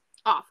drives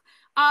off.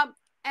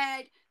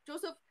 And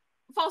Joseph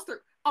falls through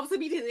almost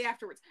immediately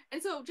afterwards.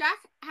 And so Jack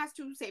has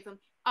to save him,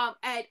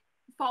 and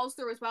falls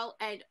through as well,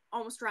 and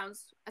almost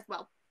drowns as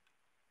well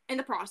in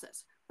the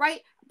process,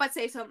 right? But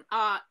saves him.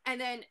 And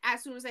then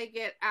as soon as they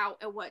get out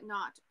and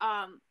whatnot,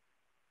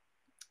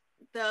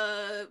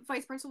 the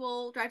vice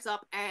principal drives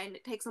up and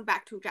takes them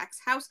back to Jack's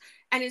house,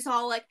 and it's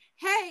all like,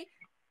 hey,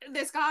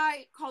 this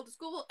guy called the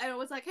school, and it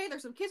was like, hey,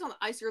 there's some kids on the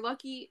ice, you're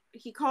lucky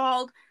he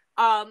called,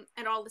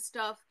 and all this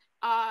stuff.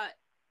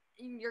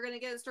 You're gonna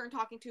get a stern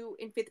talking to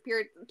in 5th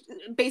period,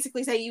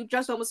 basically say you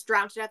just almost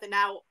drowned to death and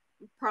now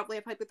probably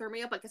have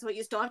hypothermia, but guess what,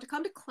 you still have to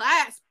come to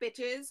class,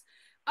 bitches.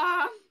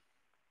 I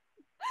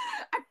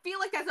feel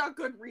like that's not a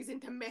good reason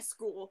to miss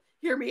school.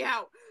 Hear me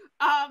out.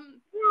 yeah.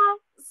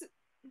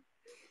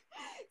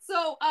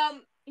 So,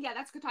 yeah,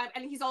 that's a good time.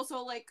 And he's also,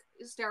 like,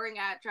 staring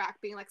at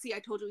Jack, being like, see, I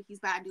told you he's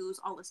bad news,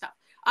 all this stuff.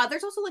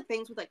 There's also, like,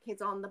 things with, like,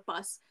 kids on the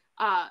bus.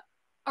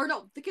 Or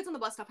no, the kids on the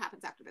bus stuff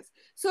happens after this.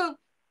 So,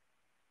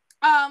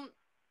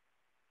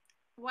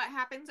 what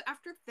happens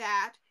after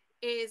that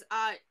is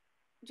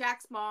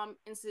Jack's mom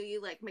instantly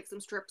like makes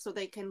them strip so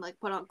they can like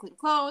put on clean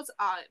clothes,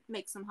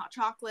 make some hot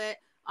chocolate,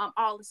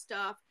 all the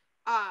stuff.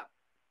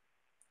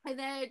 And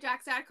then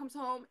Jack's dad comes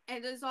home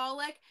and is all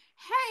like,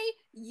 "Hey,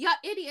 ya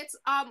idiots!"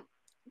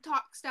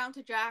 Talks down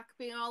to Jack,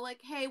 being all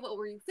like, "Hey, what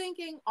were you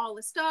thinking?" All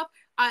this stuff.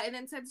 And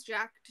then sends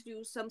Jack to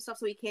do some stuff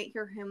so he can't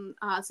hear him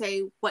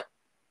say what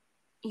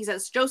he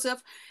says to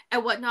Joseph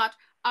and whatnot.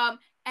 And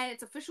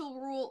it's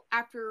official rule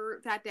after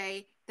that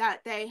day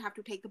that they have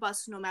to take the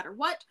bus no matter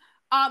what.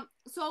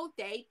 So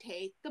they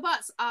take the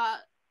bus.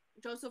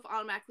 Joseph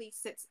automatically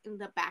sits in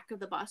the back of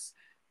the bus,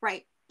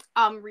 right?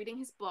 Reading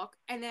his book,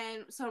 and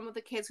then some of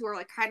the kids who are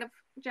like kind of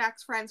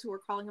Jack's friends who were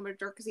calling him a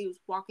jerk because he was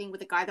walking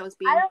with a guy that was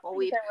being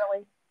bullied. Think they're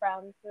really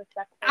friends,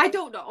 respectfully. I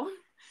don't know.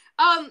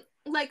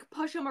 Like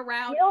push him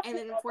around and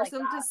then force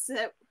him to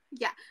sit.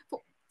 Yeah,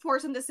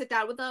 force him to sit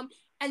down with them,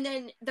 and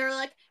then they're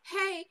like,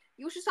 "Hey,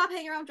 you should stop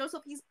hanging around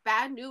Joseph. He's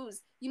bad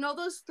news. You know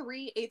those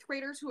 3 8th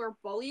graders who are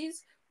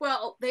bullies?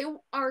 Well, they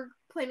are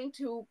planning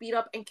to beat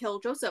up and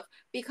kill Joseph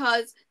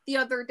because the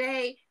other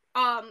day,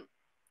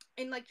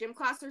 in like gym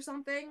class or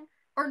something."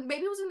 Or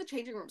maybe it was in the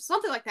changing room,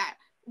 something like that.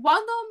 One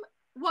of them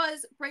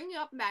was bringing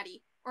up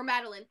Maddie, or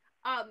Madeline.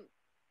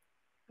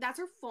 That's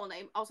her full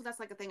name. Also, that's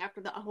like a thing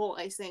after the whole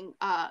ice thing.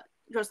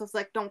 Joseph's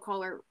like, "Don't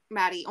call her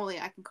Maddie. Only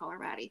I can call her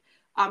Maddie.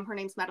 Her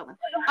name's Madeline."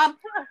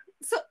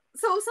 So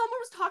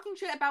someone was talking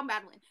shit about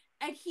Madeline,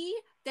 and he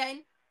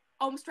then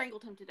almost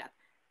strangled him to death.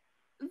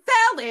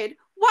 Valid.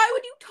 Why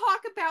would you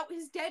talk about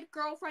his dead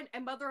girlfriend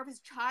and mother of his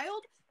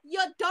child?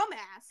 You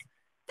dumbass.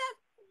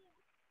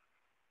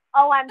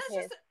 I'm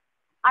pissed.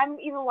 I'm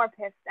even more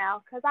pissed now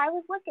because I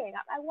was looking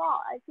at my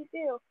wall, as you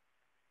do.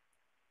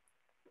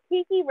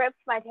 Kiki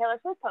ripped my Taylor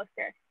Swift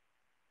poster.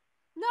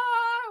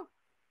 No!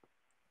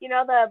 You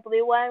know the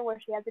blue one where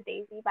she has a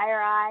daisy by her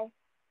eye?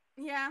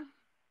 Yeah.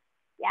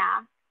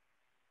 Yeah.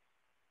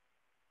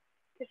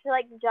 Because she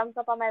like jumps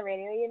up on my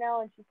radio, you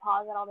know, and she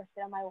paws at all the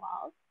shit on my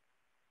walls.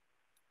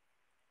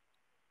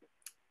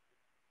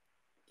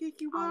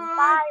 Kiki, what? I'm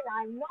fine,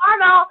 I'm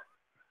normal!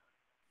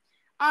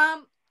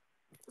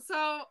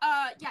 So,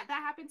 yeah,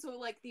 that happened. So,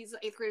 like, these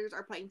 8th graders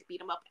are planning to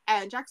beat him up.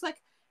 And Jack's like,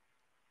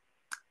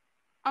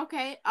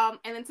 okay, and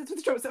then sits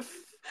with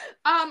Joseph.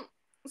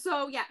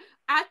 So, yeah,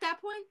 at that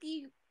point,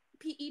 the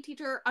PE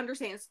teacher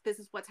understands this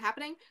is what's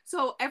happening.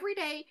 So, every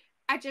day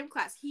at gym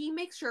class, he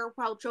makes sure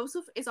while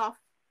Joseph is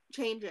off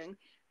changing,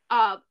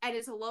 and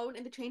is alone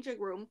in the changing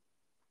room,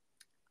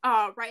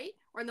 right?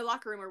 Or in the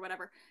locker room or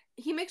whatever,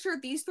 he makes sure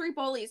these 3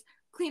 bullies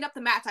clean up the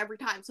mats every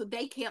time so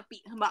they can't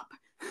beat him up.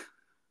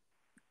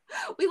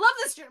 We love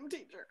this gym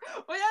teacher.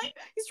 Okay?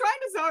 He's trying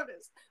his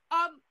hardest.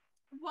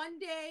 One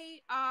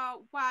day,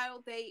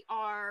 while they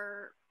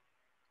are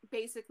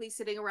basically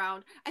sitting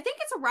around, I think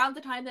it's around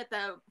the time that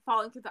the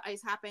falling through the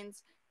ice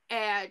happens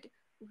and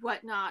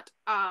whatnot.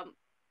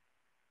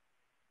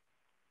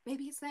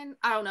 Maybe it's then.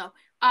 I don't know.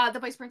 The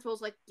vice principal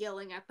is like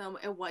yelling at them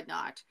and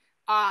whatnot.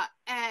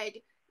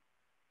 And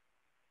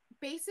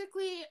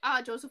basically,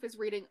 Joseph is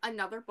reading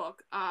another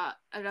book.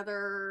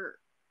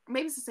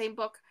 Maybe it's the same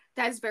book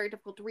that is very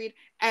difficult to read,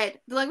 and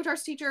the language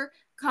arts teacher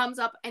comes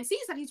up and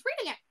sees that he's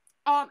reading it.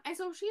 And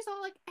so she's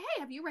all like, "Hey,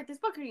 have you read this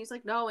book?" And he's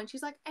like, "No." And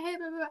she's like, "Hey,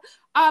 blah, blah,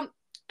 blah."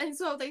 And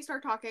so they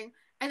start talking,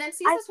 and then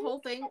sees this whole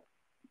thing.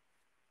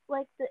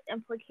 Like the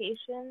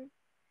implication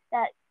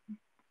that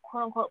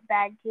quote unquote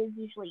bad kids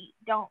usually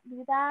don't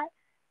do that,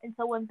 and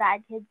so when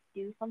bad kids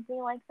do something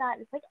like that,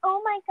 it's like,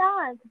 oh my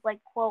god, because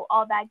like quote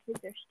all bad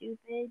kids are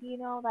stupid, you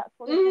know, that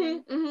sort of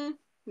thing. Mm-hmm.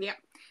 Yeah.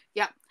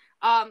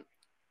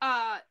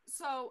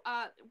 So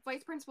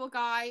vice principal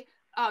guy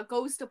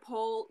goes to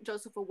pull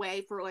Joseph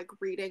away for like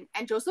reading,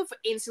 and Joseph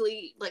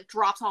instantly like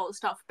drops all the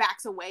stuff,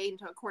 backs away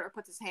into a corner,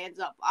 puts his hands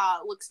up,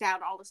 looks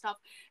down, all the stuff,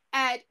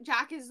 and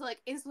Jack is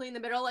like instantly in the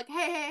middle, like,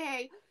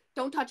 hey,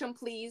 don't touch him,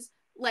 please.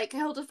 Like,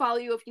 he'll just follow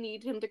you if you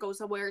need him to go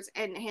somewhere,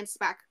 and hands the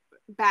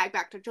bag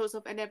back to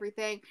Joseph and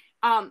everything.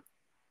 And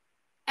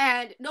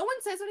no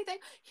one says anything.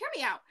 Hear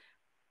me out.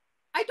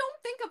 I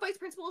don't think a vice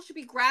principal should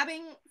be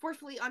grabbing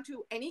forcefully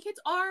onto any kid's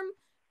arm,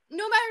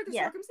 no matter the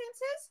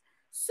circumstances.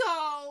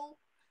 So,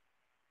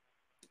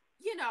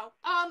 you know,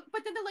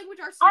 but then the language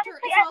arts teacher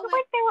is all I feel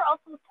like they were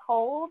also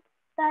told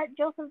that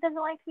Joseph doesn't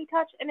like to be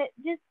touched, and it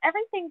just,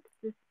 everything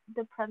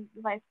the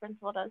vice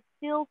principal does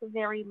feels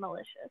very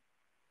malicious.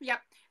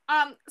 Yep.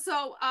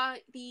 So,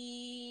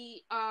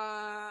 the,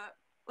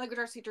 language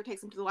arts teacher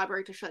takes him to the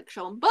library to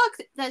show him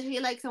books that he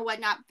likes and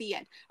whatnot, the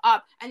end.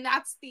 And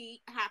that's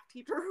the half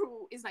teacher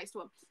who is nice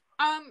to him.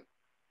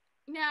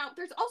 Now,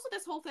 there's also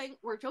this whole thing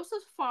where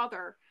Joseph's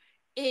father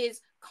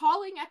is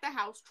calling at the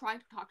house trying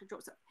to talk to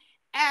Joseph.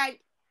 And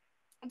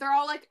they're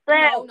all like,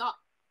 no, not,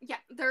 yeah,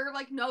 they're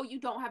like, no, you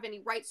don't have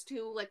any rights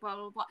to, like, blah,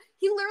 blah, blah.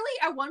 He literally,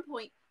 at one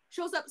point,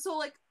 shows up, so,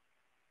 like,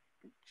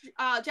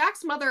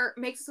 Jack's mother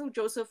makes it so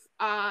Joseph,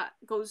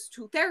 goes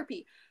to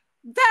therapy.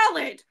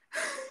 Valid!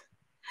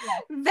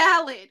 Yes.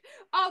 Valid.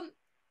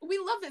 We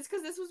love this,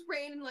 because this was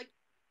written, like,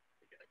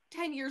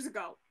 10 years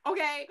ago,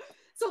 okay?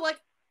 So,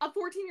 like, a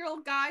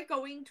 14-year-old guy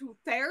going to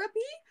therapy?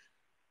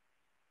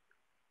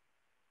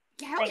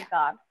 Yeah, Hell Thank yeah.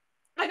 God.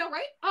 I know,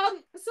 right?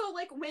 So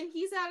like when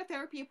he's at a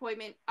therapy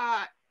appointment,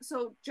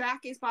 so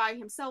Jack is by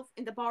himself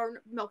in the barn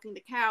milking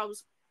the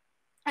cows,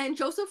 and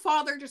Joseph's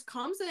father just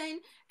comes in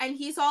and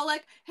he's all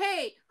like,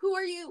 "Hey, who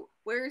are you?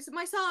 Where's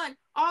my son?"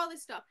 All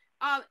this stuff.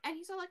 And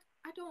he's all like,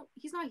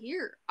 he's not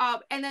here.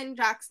 And then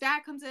Jack's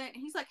dad comes in and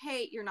he's like,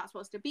 "Hey, you're not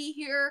supposed to be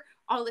here."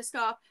 All this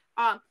stuff.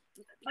 My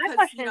Because,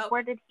 question you is, know,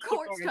 where did he get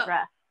court their stuff.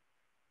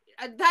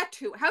 address? That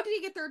too. How did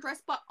he get their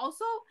address? But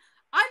also,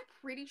 I'm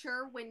pretty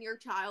sure when your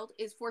child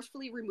is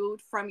forcefully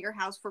removed from your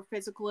house for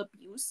physical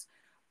abuse,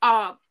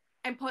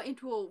 and put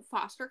into a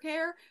foster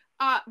care,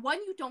 one,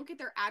 you don't get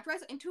their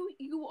address, and two,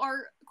 you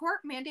are court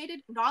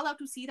mandated not allowed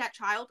to see that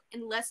child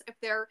unless if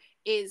there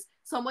is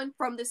someone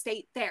from the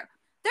state there.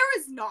 There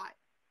is not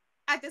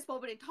at this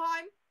moment in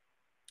time.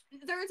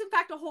 There is in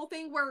fact a whole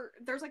thing where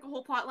there's like a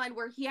whole plot line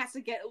where he has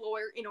to get a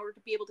lawyer in order to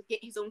be able to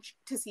get his own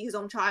to see his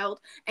own child,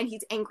 and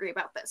he's angry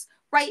about this,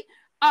 right?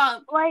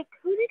 Like,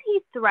 who did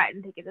he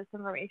threaten to get this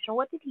information?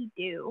 What did he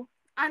do?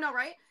 I know,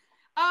 right?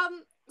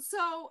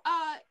 So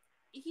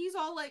he's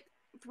all like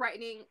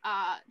threatening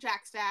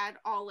Jack's dad,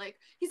 all like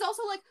he's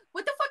also like,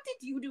 "What the fuck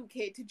did you do,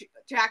 kid?" To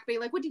Jack, being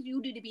like, "What did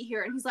you do to be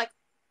here?" And he's like,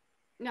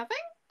 "Nothing."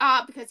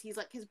 Because he's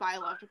like his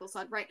biological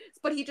son, right?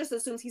 But he just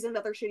assumes he's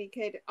another shitty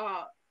kid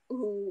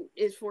who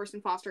is forced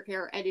in foster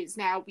care and is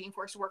now being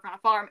forced to work on a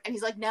farm. And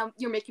he's like, "Now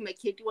you're making my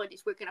kid do all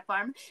this work on a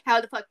farm. How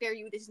the fuck dare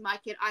you? This is my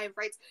kid. I have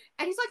rights."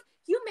 And he's like,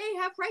 "You may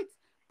have rights,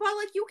 but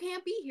like you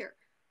can't be here.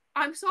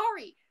 I'm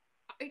sorry.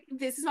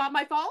 This is not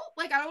my fault.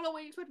 Like, I don't know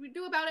what you expect me to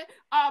do about it."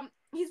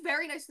 He's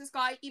very nice to this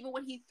guy, even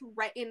when he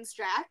threatens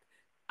Jack.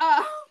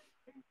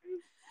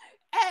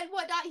 And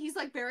whatnot. He's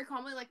like very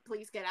calmly like,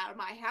 "Please get out of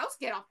my house,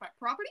 get off my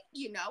property,"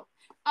 you know.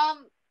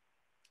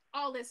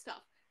 All this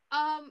stuff.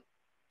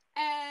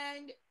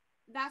 And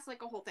that's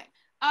like a whole thing.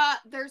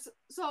 There's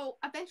so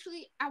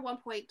eventually at one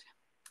point,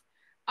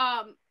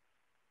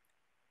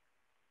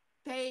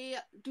 they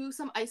do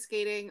some ice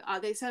skating.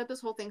 They set up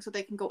this whole thing so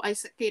they can go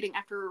ice skating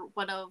after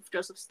one of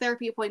Joseph's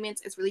therapy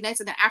appointments. It's really nice.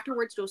 And then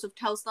afterwards, Joseph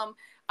tells them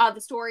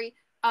the story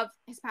of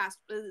his past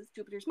with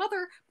Jupiter's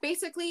mother.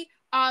 Basically,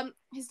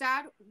 his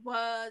dad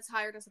was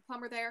hired as a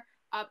plumber there,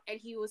 and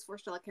he was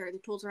forced to like carry the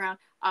tools around.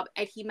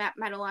 And he met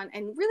Madeline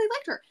and really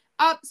liked her.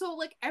 So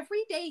like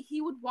every day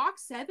he would walk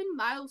 7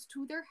 miles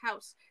to their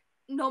house,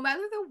 no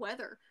matter the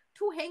weather,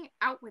 to hang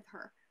out with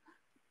her.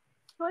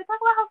 Can we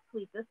talk about how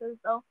sweet this is,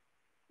 though?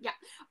 Yeah.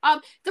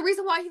 The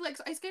reason why he likes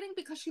ice skating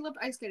because she loved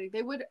ice skating.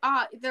 They would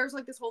there's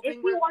like this whole thing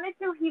if he wanted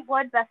to, he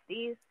would,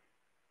 besties.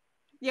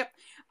 Yep.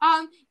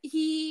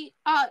 He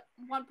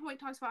one point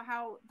talks about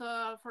how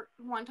for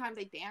one time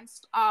they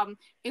danced,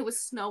 it was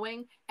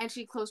snowing and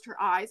she closed her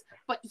eyes,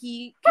 but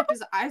he kept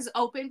his eyes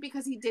open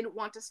because he didn't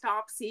want to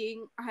stop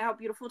seeing how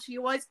beautiful she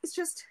was. It's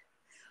just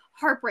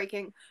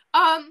heartbreaking.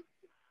 I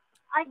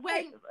can't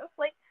do this.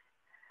 Like,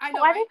 I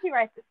know, why right? did he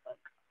write this book?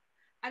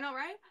 I know,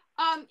 right?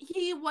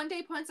 He one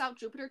day points out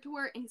Jupiter to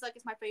her and he's like,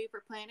 "It's my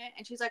favorite planet,"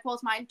 and she's like, "Well,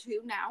 it's mine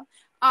too now."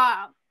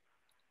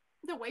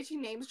 The way she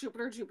names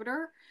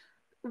Jupiter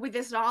with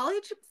this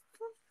knowledge,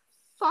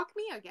 fuck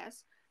me, I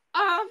guess.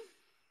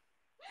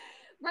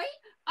 Right?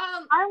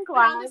 I'm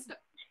glad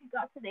she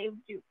got to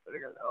name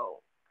Jupiter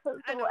though, because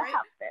of what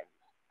happened.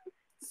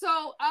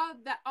 So,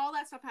 that all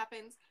that stuff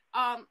happens.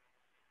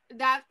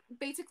 That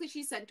basically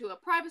she's sent to a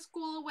private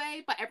school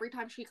away, but every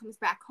time she comes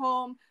back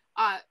home,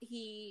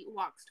 he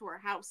walks to her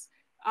house.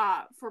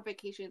 For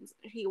vacations,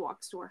 he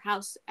walks to her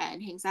house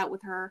and hangs out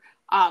with her.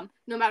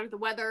 No matter the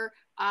weather,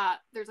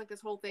 there's like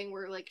this whole thing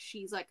where like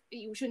she's like,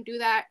 "You shouldn't do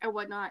that" or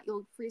whatnot.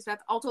 You'll freeze to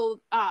death.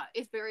 Also,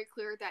 it's very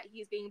clear that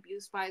he's being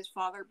abused by his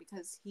father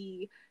because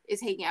he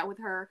is hanging out with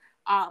her,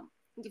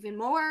 even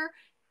more,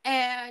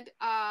 and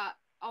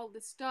all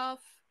this stuff.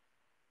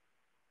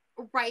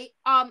 Right.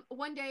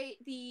 One day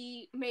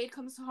the maid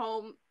comes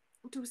home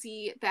to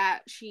see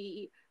that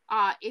she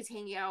is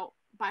hanging out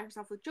by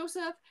herself with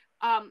Joseph,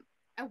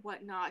 and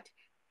whatnot.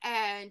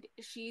 And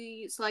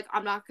she's like,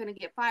 "I'm not gonna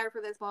get fired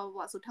for this, blah blah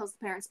blah." So tells the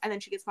parents, and then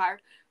she gets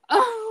fired.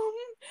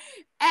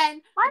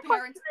 And my the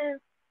parents question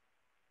is,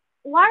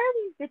 why are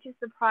these bitches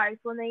surprised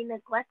when they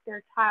neglect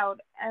their child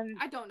and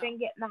I don't know. then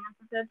get mad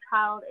that their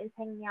child is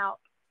hanging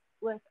out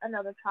with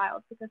another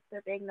child because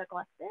they're being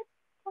neglected?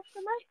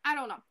 I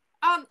don't know.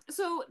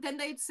 So then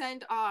they'd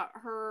send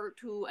her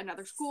to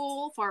another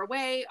school far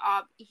away.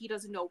 He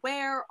doesn't know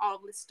where, all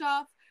this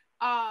stuff.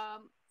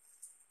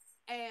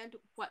 And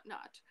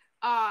whatnot.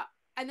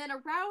 And then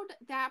around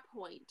that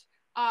point,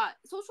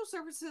 social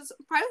services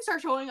finally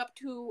start showing up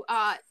to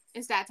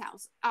his dad's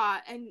house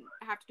and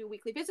have to do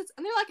weekly visits.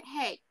 And they're like,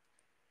 "Hey,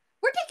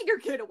 we're taking your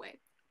kid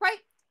away," right?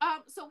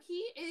 So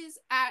he is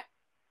at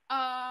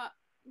a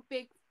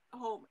big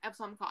home of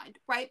some kind,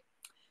 right?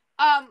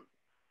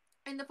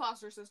 In the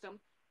foster system.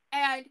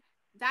 And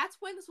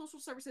that's when the social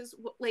services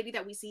lady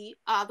that we see,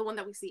 the one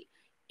that we see,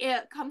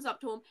 it comes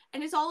up to him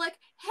and is all like,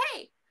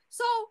 "Hey,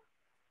 so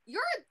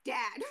you're a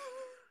dad."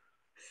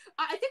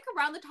 I think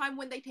around the time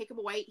when they take him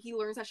away, he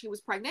learns that she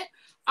was pregnant.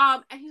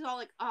 And he's all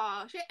like,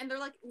 shit. And they're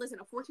like, listen,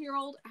 a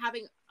 14-year-old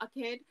having a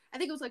kid, I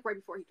think it was like right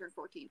before he turned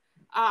 14,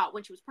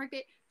 when she was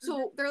pregnant.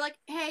 So they're like,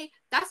 hey,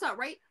 that's not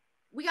right.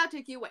 We gotta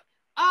take you away.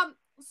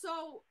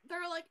 So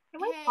they're like,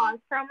 Can we hey. pause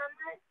for a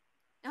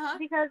moment?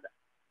 Because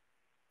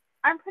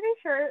I'm pretty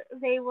sure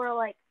they were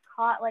like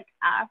caught like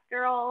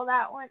after all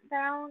that went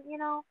down, you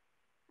know?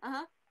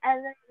 And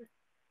then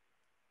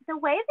the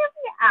way that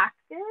they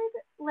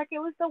acted, like it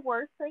was the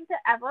worst thing to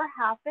ever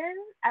happen,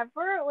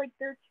 ever. Like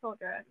they're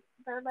children.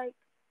 They're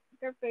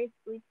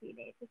basically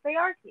teenagers. They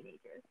are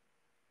teenagers.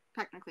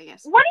 Technically,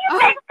 yes. What do you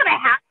think is gonna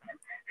happen?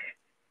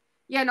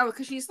 Yeah, no,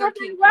 because she's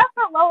 13. Left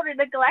alone and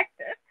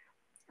neglected.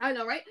 I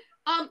know, right?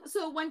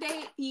 So one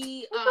day the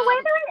way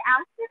they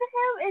reacted to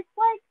him, it's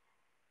like.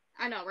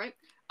 I know, right?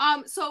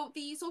 So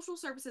the social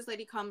services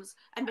lady comes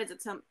and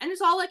visits him, and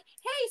it's all like,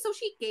 hey, so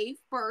she gave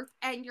birth,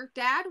 and your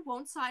dad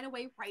won't sign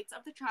away rights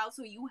of the child,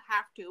 so you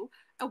have to,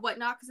 and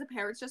whatnot, because the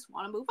parents just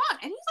want to move on.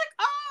 And he's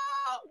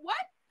like,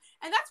 what?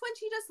 And that's when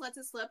she just lets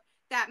it slip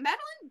that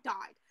Madeline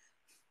died.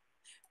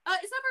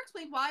 It's never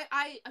explained why.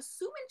 I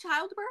assume in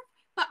childbirth,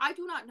 but I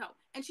do not know.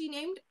 And she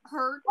named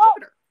her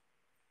Jupiter.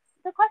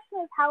 The question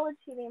is, how would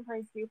she name her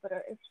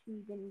Jupiter if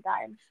she didn't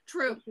die?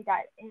 True. If she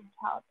died in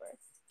childbirth.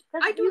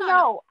 I do not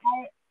know.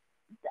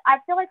 I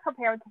feel like her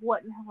parents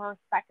wouldn't have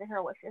respected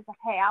her wishes. Like,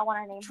 hey, I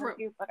want to name her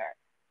Jupiter.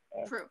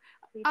 True.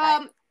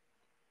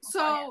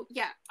 So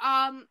yeah.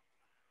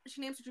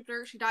 She names her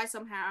Jupiter. She dies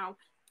somehow.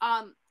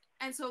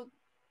 And so,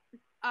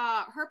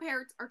 her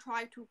parents are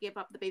trying to give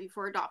up the baby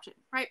for adoption,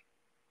 right?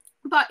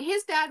 But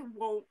his dad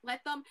won't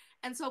let them.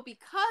 And so,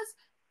 because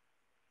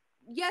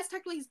yes,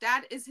 technically his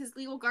dad is his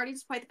legal guardian,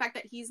 despite the fact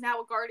that he's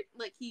now a guardian,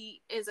 like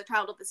he is a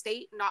child of the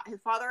state, not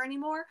his father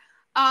anymore.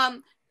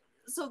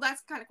 So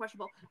that's kind of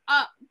questionable.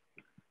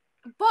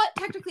 But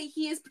technically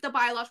he is the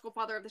biological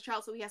father of the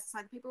child, so he has to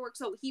sign the paperwork.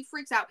 So he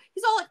freaks out.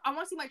 He's all like, I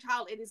want to see my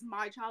child. It is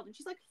my child. And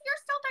she's like, you're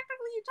still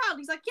technically a child.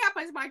 He's like, yeah,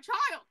 but it's my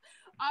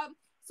child.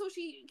 So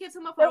she gives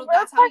him a photo.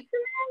 That's how he...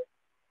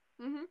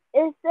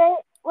 Is that,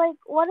 like,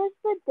 what is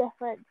the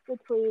difference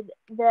between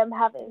them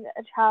having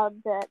a child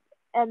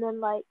and then,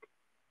 like,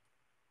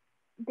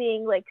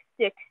 being, like,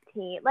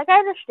 16? Like, I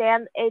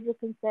understand age of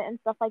consent and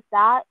stuff like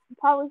that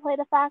probably played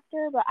a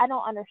factor, but I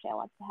don't understand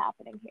what's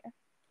happening here.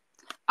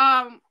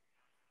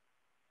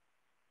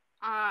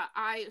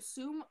 I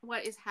assume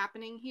what is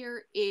happening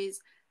here is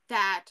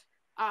that,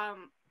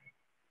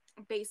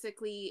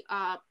 basically,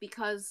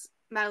 because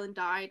Madeline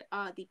died,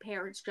 the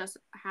parents just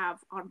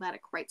have automatic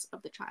rights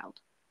of the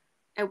child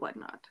and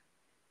whatnot.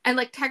 And,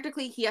 like,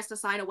 technically he has to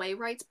sign away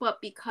rights, but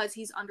because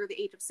he's under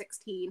the age of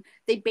 16,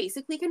 they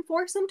basically can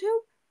force him to.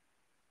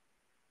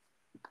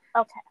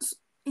 Okay.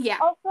 Yeah.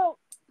 Also,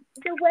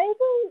 the way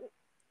they,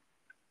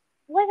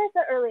 like I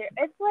said earlier,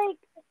 it's like,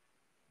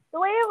 the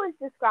way it was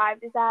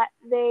described is that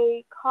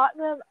they caught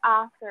them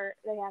after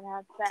they had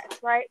had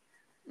sex, right?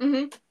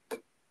 And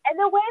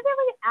the way they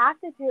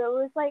reacted to it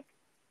was like,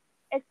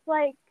 it's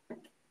like,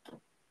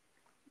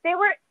 they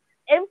were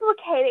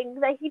implicating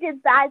that he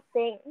did bad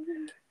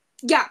things.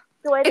 Yeah.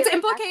 It's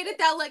implicated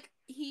that, like,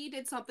 he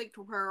did something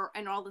to her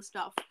and all this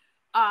stuff.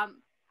 And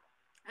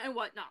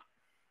whatnot.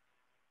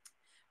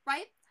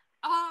 Right?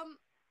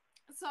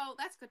 So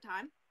that's good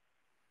time.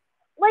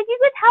 Like, you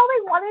could tell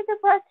they wanted to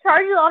press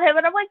charges on him,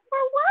 and I'm like, for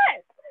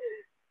what?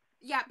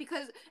 Yeah,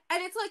 because,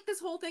 and it's like this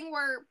whole thing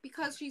where,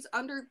 because she's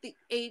under the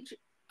age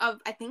of,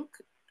 I think,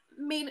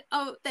 the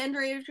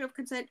under age of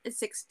consent is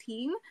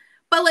 16,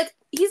 but, like,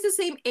 he's the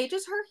same age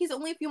as her, he's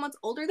only a few months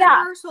older than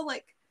her, so,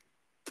 like,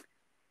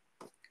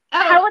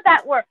 how would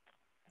that work?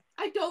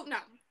 I don't know.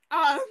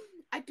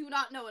 I do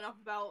not know enough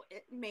about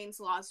Maine's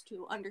laws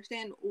to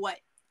understand what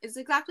is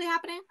exactly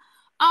happening.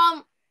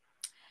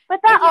 But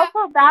that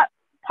also, that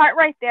part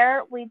right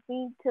there leads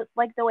me to,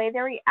 like, the way they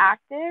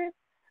reacted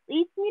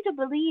leads me to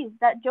believe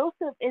that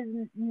Joseph is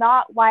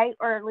not white,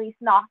 or at least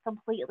not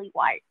completely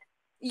white.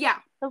 Yeah.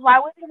 So why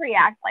would they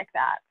react like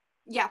that?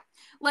 Yeah.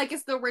 Like,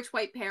 it's the rich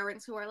white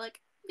parents who are like,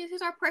 this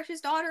is our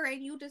precious daughter,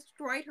 and you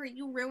destroyed her,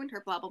 you ruined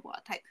her, blah, blah, blah,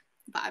 type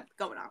vibe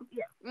going on.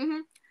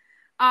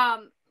 Yeah.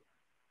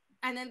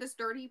 And then this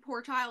dirty,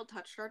 poor child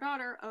touched our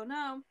daughter. Oh,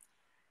 no.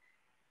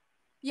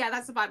 Yeah,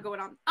 that's the vibe going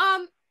on.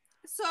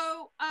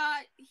 So,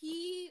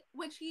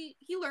 when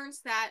he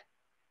learns that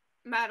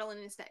Madeline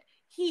is dead,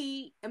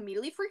 he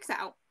immediately freaks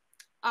out,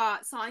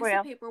 signs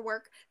the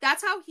paperwork.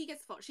 That's how he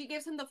gets the photo. She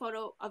gives him the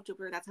photo of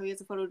Jupiter. That's how he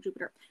gets a photo of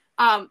Jupiter,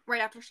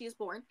 right after she is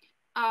born.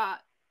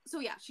 So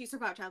yeah, she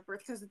survived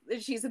childbirth because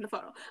she's in the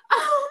photo.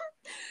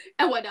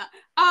 And whatnot.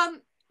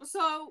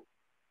 So,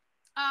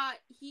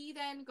 he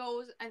then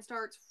goes and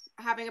starts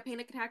having a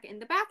panic attack in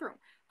the bathroom.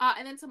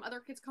 And then some other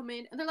kids come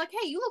in, and they're like,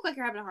 hey, you look like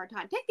you're having a hard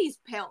time. Take these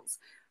pills.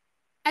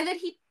 And then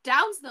he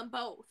downs them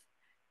both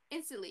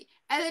instantly.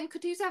 And then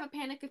continues to have a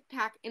panic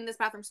attack in this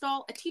bathroom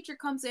stall. A teacher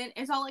comes in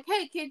and is all like,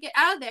 hey, kid, get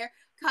out of there.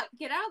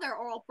 Get out of there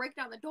or I'll break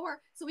down the door.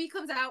 So he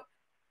comes out,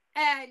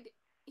 and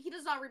he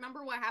does not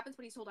remember what happens,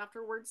 but he's told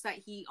afterwards that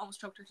he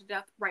almost choked her to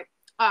death. Right.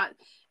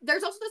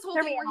 There's also this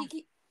whole thing where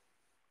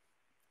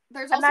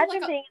there's also like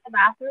Imagine being in the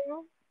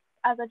bathroom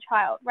as a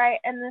child, right?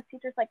 And the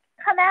teacher's like,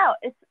 "Come out!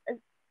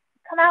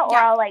 Come out, or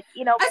yeah, I'll like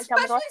break down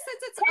the door." especially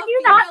since it's Can a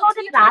you not female go to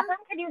the teacher. bathroom?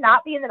 Can you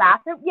not be in the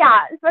bathroom? Yeah,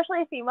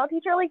 especially a female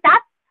teacher. Like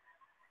that's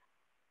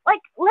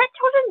like let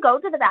children go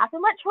to the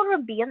bathroom. Let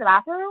children be in the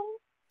bathroom.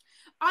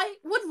 I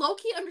would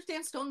low-key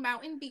understand Stone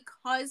Mountain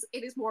because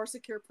it is more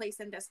secure place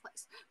than this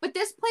place. But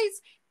this place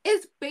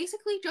is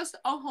basically just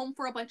a home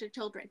for a bunch of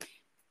children.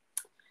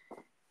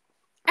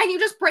 And you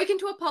just break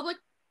into a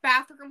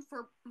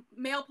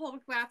male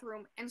public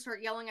bathroom and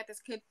start yelling at this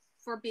kid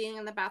for being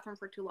in the bathroom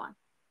for too long.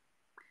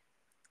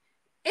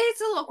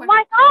 It's a little Oh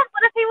my god,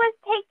 what if he was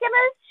taking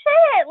a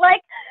shit?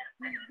 Like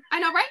I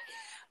know, right?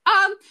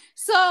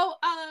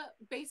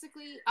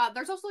 Basically,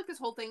 there's also like this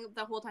whole thing.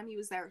 The whole time he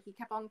was there, he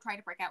kept on trying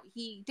to break out.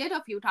 He did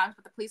a few times,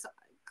 but the police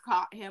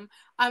caught him.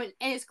 And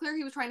it's clear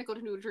he was trying to go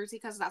to New Jersey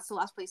because that's the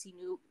last place he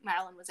knew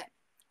Madeline was in,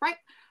 right?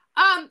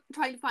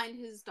 Trying to find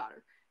his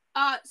daughter.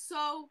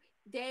 So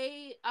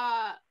they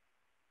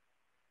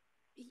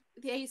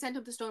sent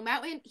him to Stone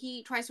Mountain.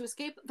 He tries to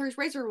escape. There's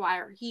razor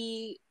wire.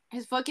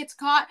 His foot gets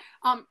caught,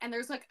 and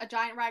there's like a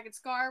giant ragged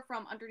scar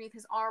from underneath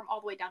his arm all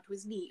the way down to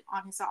his knee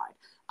on his side,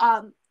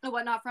 and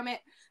whatnot from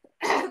it.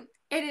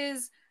 It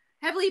is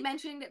heavily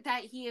mentioned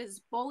that he is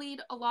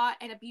bullied a lot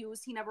and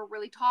abused. He never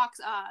really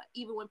talks,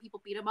 even when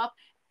people beat him up.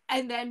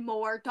 And then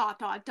more ...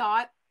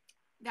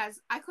 That's,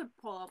 I could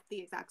pull up the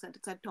exact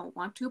sentence. I don't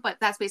want to, but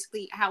that's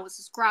basically how it's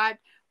described.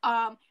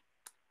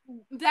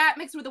 That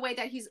mixed with the way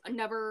that he's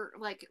never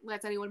like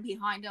lets anyone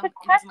behind him and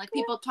doesn't like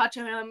people touch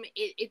him.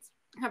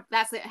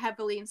 That's a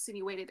heavily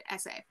insinuated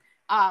essay.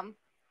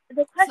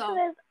 the question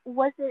is,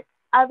 was it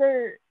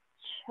other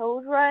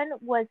children?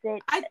 Was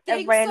it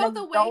a random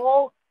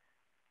adult?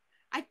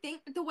 I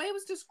think the way it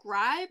was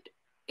described,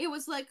 it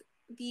was like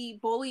the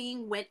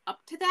bullying went up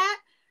to that,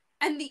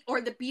 and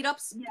the beat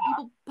ups,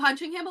 people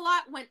punching him a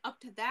lot went up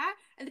to that,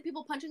 and the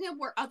people punching him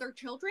were other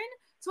children.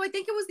 So I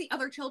think it was the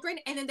other children,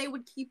 and then they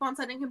would keep on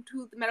sending him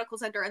to the medical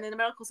center, and then the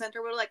medical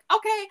center were like,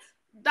 okay,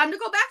 time to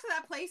go back to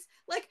that place.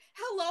 Like,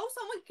 hello,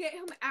 someone get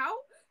him out.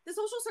 The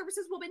social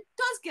services woman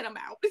does get him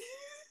out.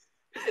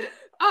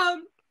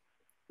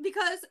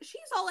 Because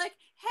she's all like,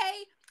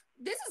 hey,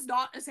 this is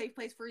not a safe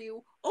place for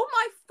you. Oh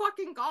my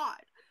fucking god.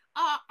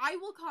 I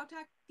will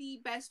contact the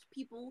best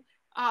people,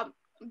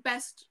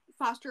 best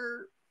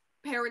foster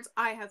parents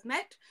I have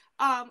met.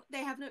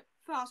 They haven't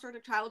fostered a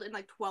child in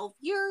like 12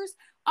 years.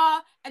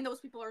 And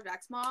those people are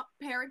Jack's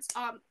parents.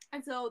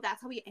 And so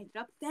that's how we ended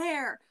up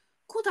there.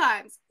 Cool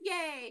times.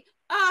 Yay.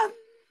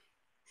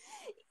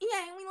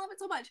 Yeah, we love it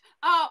so much.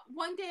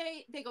 One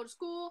day they go to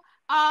school.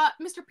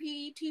 Mr.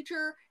 P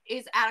teacher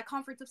is at a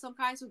conference of some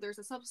kind, so there's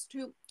a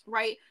substitute,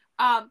 right?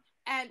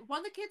 And one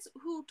of the kids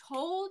who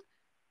told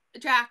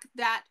Jack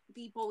that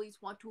the bullies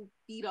want to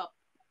beat up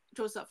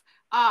Joseph,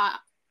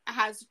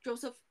 has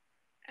Joseph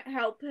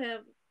help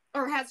him,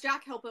 or has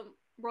Jack help him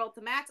roll up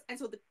the mats, and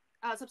so the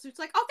substitute's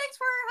like, oh, thanks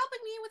for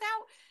helping me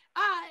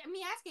without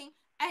me asking.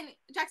 And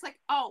Jack's like,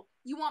 oh,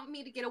 you want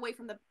me to get away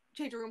from the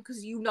changing room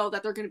because you know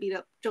that they're going to beat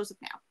up Joseph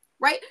now,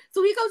 right?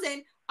 So he goes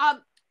in,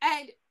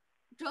 and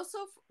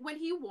Joseph, when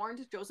he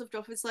warned Joseph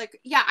is like,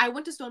 yeah, I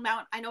went to Stone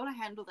Mountain. I know how to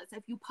handle this.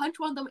 If you punch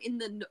one of them in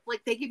the,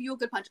 like, they give you a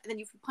good punch, and then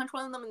if you punch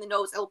one of them in the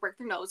nose, it'll break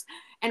their nose,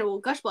 and it will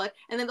gush blood,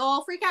 and then they'll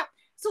all freak out.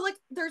 So, like,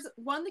 there's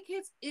one of the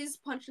kids is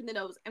punched in the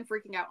nose and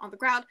freaking out on the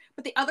ground,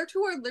 but the other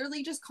two are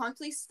literally just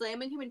constantly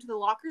slamming him into the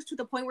lockers to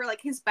the point where,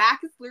 like, his back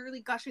is literally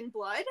gushing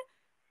blood.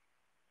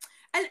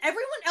 And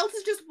everyone else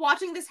is just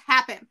watching this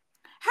happen.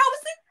 How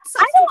is it?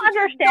 I don't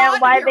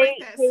understand why they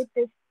hate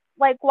this.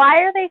 Like, why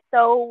are they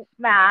so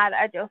mad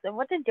at Joseph?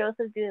 What did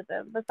Joseph do to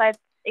them besides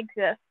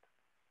exist?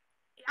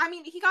 I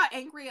mean, he got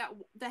angry at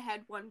the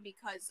head one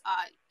because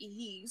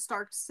he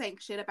starts saying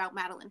shit about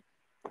Madeline.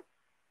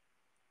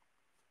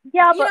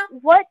 Yeah, but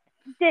what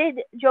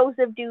did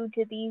Joseph do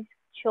to these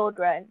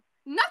children?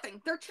 Nothing.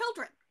 They're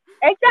children.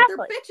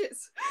 Exactly. They're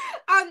bitches.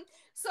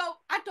 So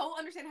I don't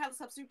understand how the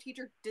substitute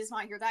teacher does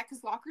not hear that,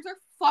 because lockers are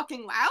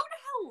fucking loud.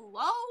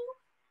 Hello?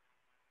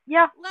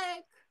 Yeah.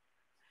 Like,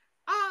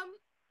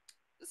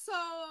 so,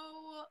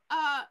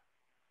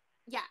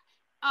 yeah.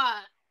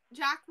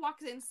 Jack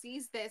walks in,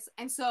 sees this,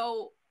 and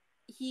so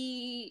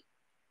he,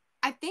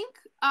 I think,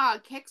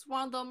 kicks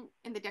one of them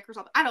in the dick or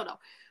something. I don't know.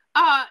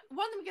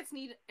 One of them gets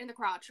kneed in the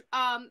crotch.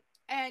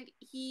 And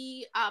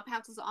he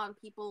pounces on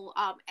people,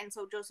 and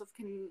so Joseph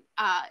can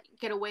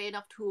get away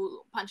enough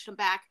to punch them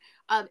back.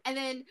 And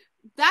then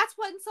that's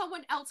when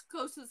someone else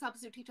goes to the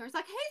substitute teacher. It's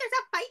like, hey, there's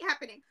a fight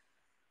happening.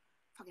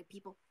 Fucking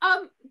people.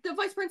 The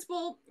vice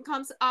principal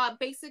comes.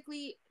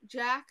 Basically,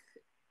 Jack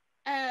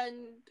and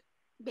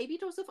baby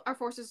Joseph are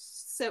forced to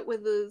sit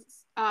with the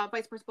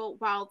vice principal,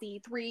 while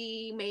the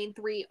main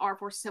three are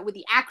forced to sit with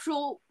the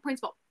actual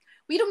principal.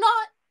 We do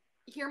not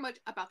hear much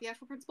about the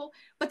actual principal,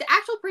 but the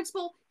actual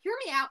principal, hear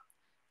me out,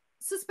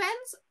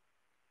 suspends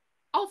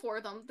all four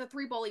of them, the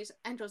three bullies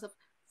and Joseph,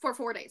 for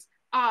 4 days.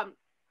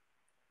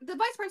 the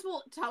vice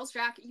principal tells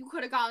Jack, you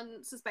could have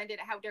gotten suspended.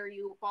 How dare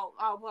you? Blah,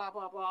 blah, blah,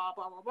 blah,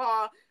 blah,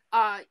 blah,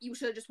 blah. You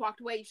should have just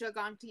walked away. You should have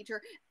gone to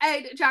teacher.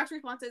 And Jack's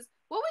response is,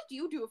 what would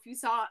you do if you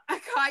saw a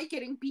guy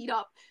getting beat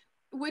up?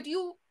 Would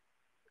you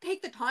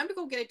take the time to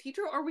go get a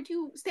teacher, or would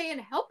you stay and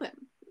help him?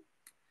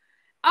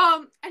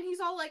 And he's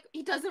all like,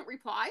 he doesn't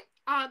reply.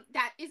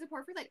 That is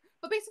important for later.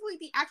 But basically,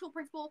 the actual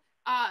principal,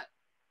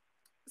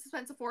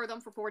 suspends the four of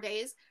them for 4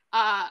 days.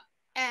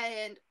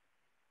 And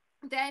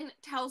then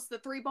tells the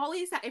 3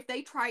 bullies that if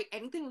they try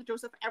anything with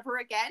Joseph ever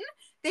again,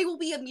 they will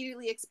be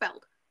immediately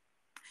expelled.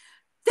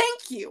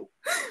 Thank you.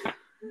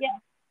 Yeah.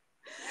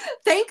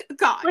 Thank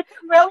God. Which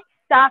really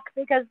sucks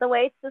because the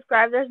way it's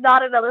described, there's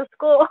not another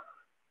school.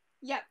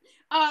 Yeah.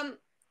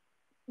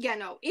 Yeah,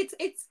 no. It's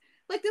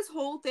like this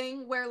whole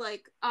thing where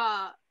like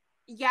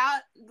yeah,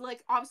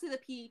 like obviously the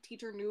PE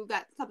teacher knew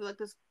that something like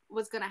this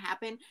was gonna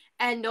happen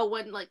and no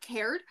one like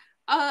cared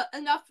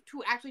enough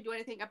to actually do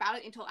anything about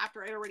it until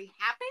after it already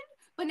happened.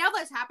 But now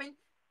that it's happened,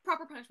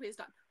 proper punishment is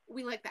done.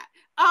 We like that.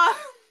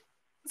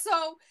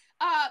 So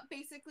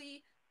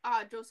basically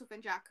Joseph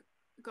and Jack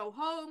go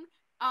home.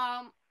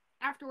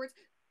 Afterwards,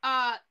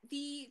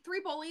 the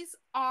 3 bullies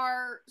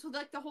are, so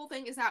like the whole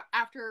thing is that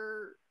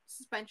after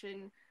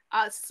suspension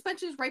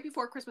is right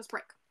before Christmas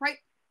break, right?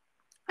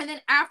 And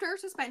then after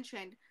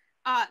suspension,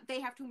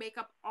 they have to make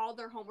up all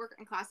their homework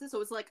and classes,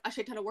 so it's like a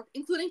shit ton of work,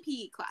 including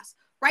PE class,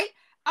 right?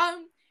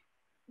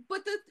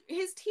 But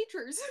his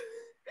teachers,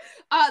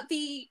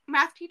 the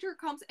math teacher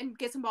comes and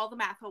gives him all the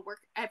math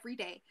homework every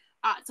day,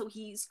 so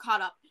he's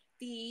caught up.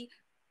 The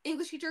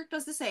English teacher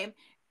does the same,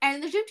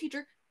 and the gym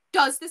teacher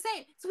does the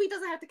same, so he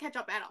doesn't have to catch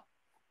up at all.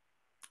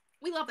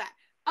 We love that.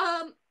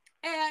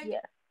 And yeah.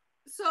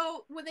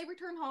 So when they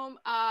return home,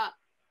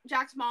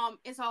 Jack's mom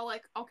is all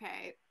like,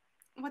 okay,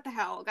 what the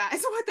hell,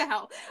 guys? What the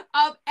hell?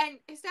 And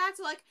his dad's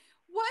like,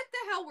 what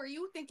the hell were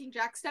you thinking,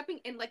 Jack? Stepping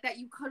in like that,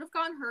 you could have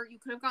gotten hurt, you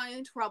could have gotten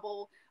in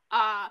trouble,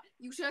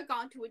 you should have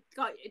gone to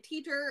a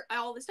teacher,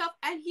 all this stuff.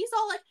 And he's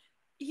all like,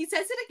 he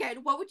says it again,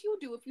 what would you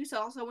do if you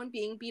saw someone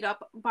being beat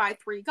up by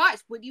 3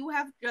 guys? Would you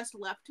have just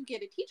left to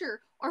get a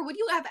teacher, or would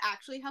you have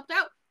actually helped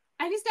out?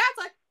 And his dad's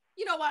like,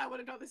 you know what, I would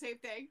have done the same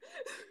thing.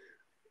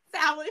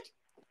 Valid.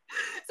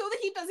 So that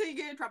he doesn't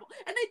get in trouble.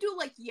 And they do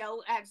like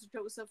yell at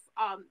Joseph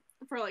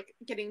for like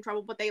getting in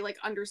trouble, but they like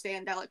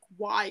understand that like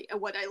why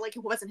and what like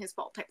it wasn't his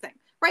fault type thing,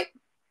 right?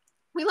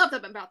 We love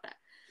them about that.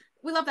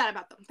 We love that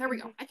about them. There we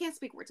go. I can't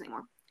speak words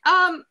anymore.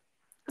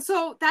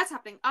 So that's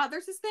happening.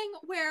 There's this thing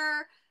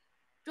where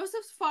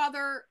Joseph's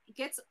father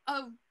gets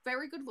a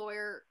very good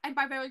lawyer, and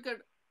by very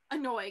good,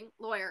 annoying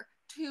lawyer,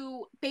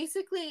 to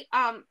basically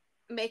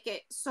make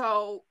it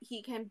so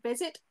he can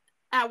visit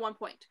at one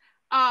point.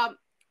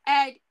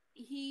 And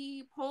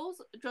he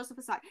pulls Joseph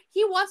aside.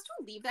 He wants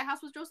to leave the house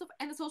with Joseph,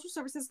 and the social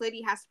services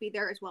lady has to be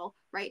there as well,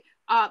 right?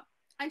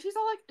 And she's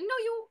all like, no,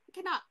 you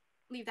cannot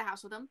leave the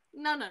house with him.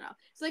 No.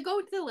 So they go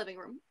into the living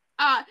room.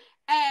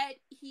 And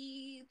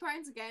he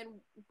threatens again,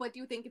 what do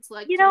you think it's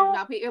like to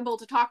not be able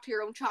to talk to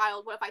your own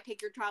child? What if I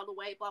take your child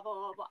away? Blah, blah,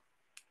 blah, blah.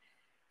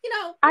 You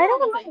know, I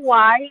don't know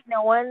why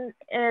no one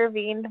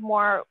intervened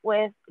more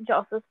with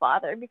Joseph's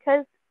father,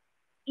 because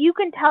you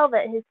can tell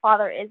that his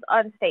father is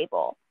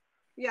unstable.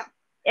 Yeah.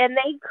 And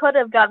they could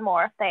have done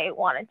more if they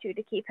wanted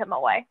to keep him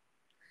away.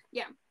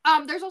 Yeah.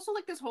 There's also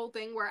like this whole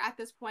thing where at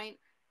this point,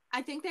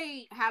 I think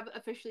they have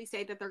officially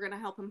said that they're going to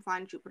help him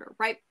find Jupiter,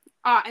 right?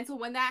 And so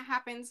when that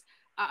happens,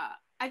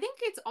 I think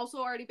it's also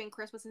already been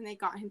Christmas and they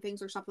got him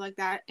things or something like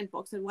that and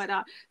books and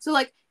whatnot. So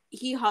like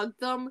he hugged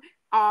them,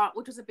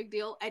 which was a big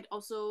deal. And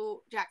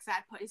also Jack's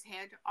dad put his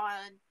hand on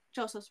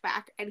Joseph's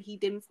back and he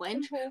didn't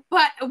flinch. Mm-hmm.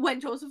 But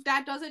when Joseph's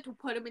dad does it to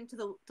put him into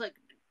the, like,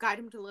 guide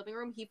him to the living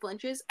room, he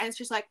flinches. And it's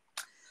just like,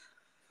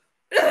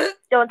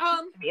 don't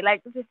be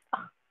like, just...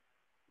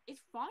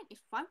 It's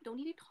fine. Don't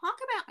need to talk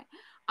about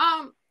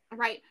it.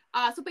 Right.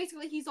 So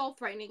basically he's all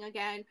threatening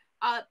again.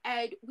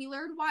 And we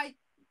learned why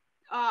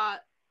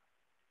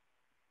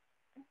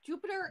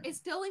Jupiter is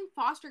still in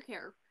foster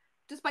care,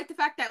 despite the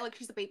fact that like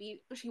she's a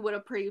baby, she would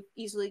have pretty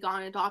easily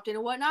gone adopted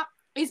and whatnot,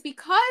 is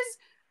because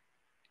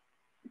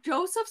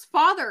Joseph's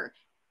father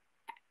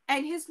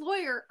and his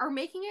lawyer are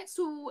making it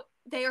so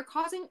they are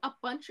causing a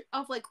bunch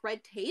of like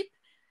red tape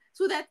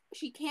so that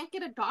she can't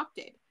get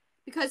adopted,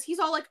 because he's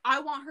all like,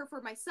 I want her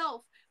for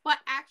myself, but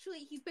actually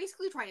he's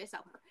basically trying to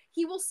sell her.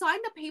 He will sign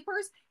the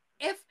papers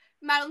if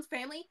Madeline's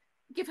family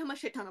give him a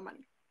shit ton of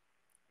money.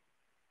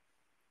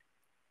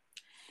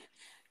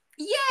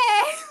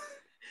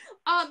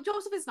 Yeah.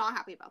 Joseph is not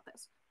happy about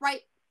this,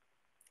 right?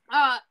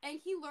 And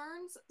he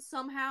learns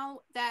somehow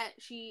that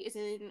she is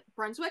in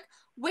Brunswick,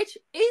 which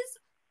is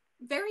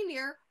very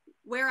near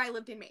where I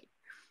lived in Maine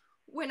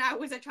when I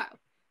was a child.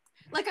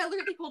 Like, I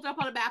literally pulled it up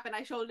on a map and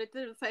I showed it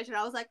to the fish and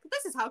I was like,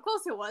 this is how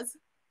close it was.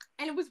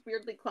 And it was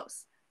weirdly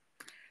close.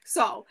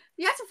 So,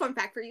 yeah, that's a fun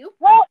fact for you.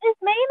 Well, is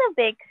Maine a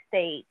big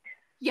state?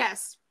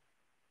 Yes.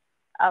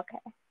 Okay.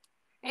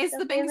 It's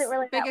the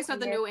biggest of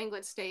the New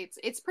England states.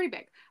 It's pretty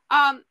big.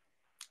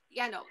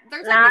 Yeah, no.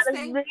 There's not like this as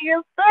thing. big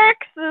as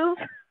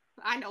Texas.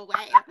 I know,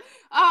 right?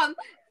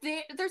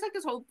 there's like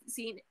this whole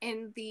scene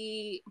in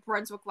the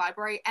Brunswick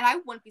Library, and I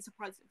wouldn't be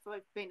surprised if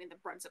I've been in the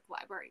Brunswick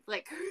Library,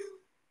 like,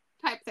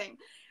 type thing.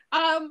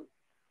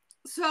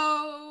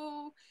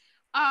 So,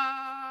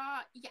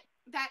 yeah,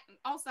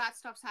 that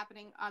stuff's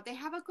happening. They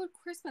have a good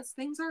Christmas.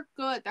 Things are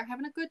good. They're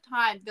having a good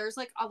time. There's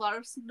like a lot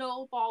of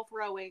snowball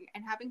throwing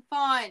and having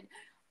fun,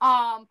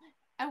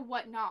 and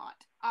whatnot.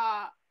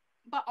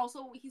 But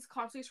also he's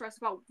constantly stressed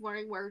about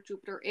learning where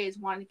Jupiter is,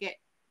 wanting to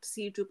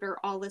see Jupiter,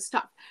 all this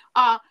stuff.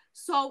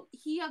 So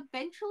he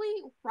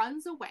eventually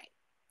runs away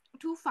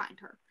to find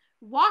her,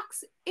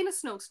 walks in a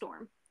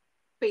snowstorm,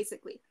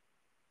 basically.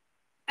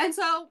 And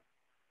so,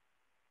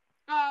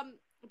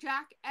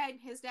 Jack and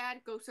his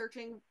dad go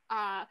searching,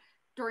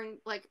 during,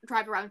 like,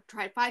 drive around to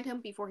try to find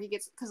him before he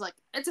gets, because, like,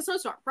 it's a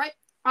snowstorm, right?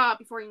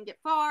 Before he can get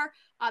far,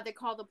 they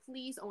call the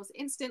police almost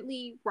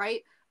instantly,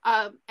 right?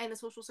 And the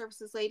social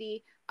services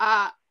lady,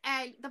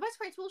 and the vice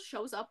principal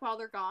shows up while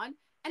they're gone,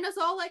 and it's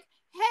all like,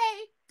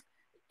 hey,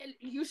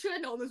 you should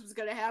have known this was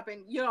gonna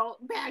happen. You know,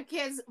 bad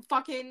kids,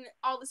 fucking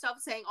all this stuff,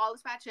 saying all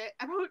this bad shit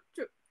about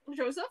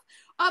Joseph.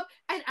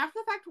 And after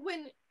the fact,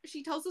 when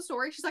she tells the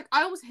story, she's like,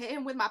 I almost hit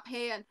him with my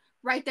pan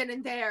right then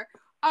and there.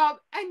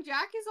 And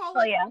Jack is all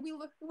like, we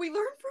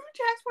learned from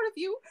Jack's point of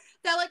view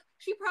that, like,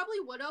 she probably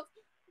would have,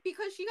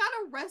 because she got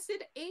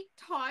arrested 8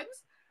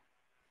 times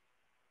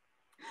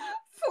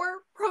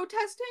for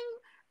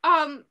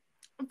protesting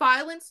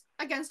violence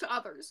against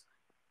others.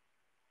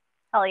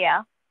 Hell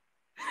yeah.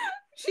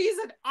 She's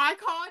an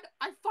icon.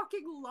 I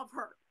fucking love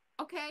her.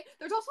 Okay?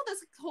 There's also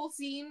this whole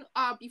scene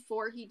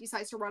before he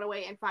decides to run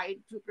away and find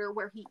Jupiter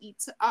where he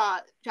eats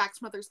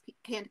Jack's mother's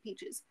canned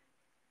peaches.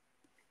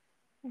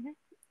 Mm-hmm.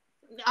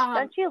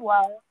 Don't you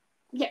love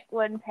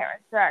when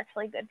parents are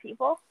actually good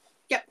people?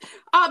 Yep.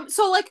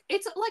 So, like,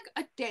 it's like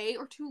a day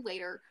or 2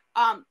 later,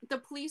 the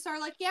police are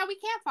like, yeah, we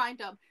can't find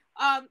him.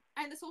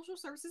 And the social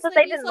services lady,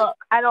 they didn't look.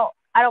 I don't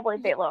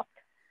believe they looked.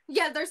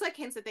 Yeah, there's like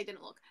hints that they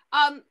didn't look.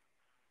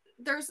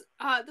 There's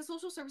the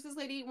social services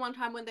lady one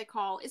time when they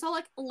call is all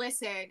like,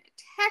 listen,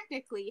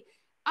 technically,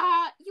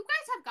 you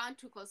guys have gone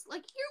too close.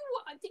 Like,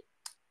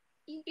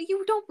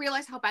 you don't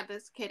realize how bad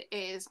this kid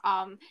is.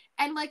 And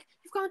like,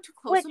 you've gone too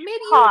close. Which, so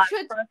maybe you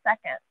should for a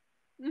second.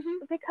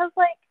 Mm-hmm. Because,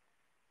 like,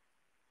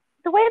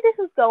 the way this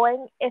is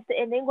going, if the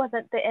ending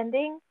wasn't the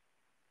ending,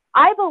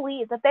 I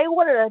believe that they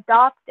would have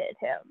adopted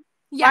him.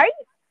 Yeah. Right?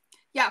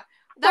 Yeah.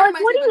 That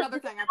reminds me of another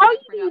thing. How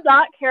do you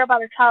not care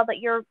about a child that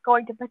you're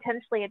going to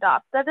potentially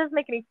adopt? That doesn't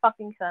make any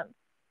fucking sense.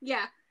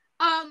 Yeah.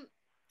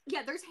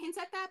 Yeah, there's hints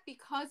at that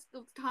because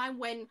of the time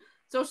when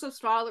Joseph's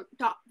father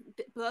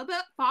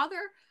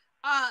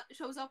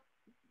shows up,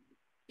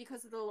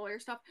 because of the lawyer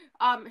stuff,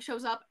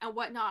 shows up and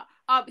whatnot.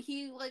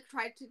 He, like,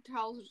 tried to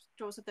tell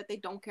Joseph that they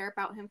don't care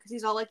about him because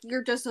he's all like,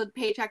 you're just a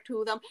paycheck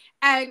to them.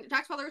 And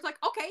Jack's father was like,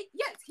 okay,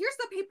 yes, here's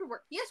the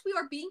paperwork. Yes, we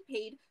are being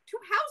paid to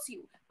house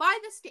you by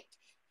the state.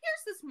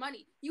 Here's this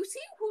money. You see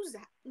whose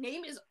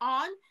name is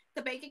on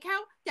the bank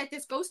account that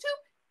this goes to?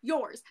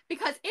 Yours.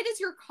 Because it is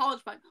your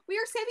college fund. We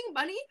are saving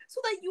money so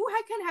that you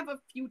can have a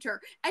future.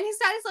 And his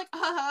dad is like,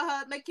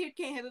 my kid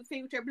can't have a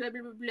future, blah,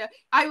 blah, blah, blah.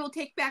 I will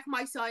take back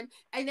my son,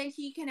 and then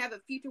he can have a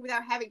future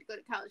without having to go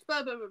to college,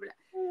 blah, blah, blah, blah.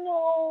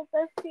 No,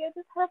 Bessie, I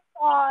just had a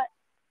thought.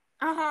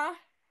 Uh-huh.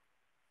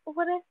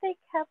 What if they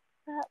kept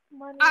that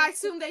money? I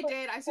assume they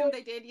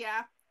did,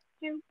 yeah.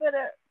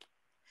 Jupiter.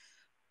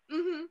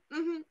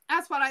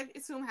 That's what I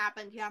assume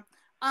happened, yeah.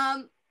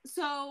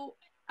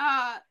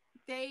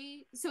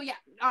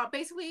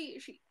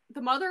 Basically,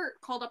 the mother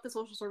called up the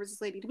social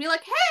services lady to be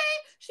like, hey,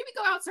 should we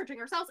go out searching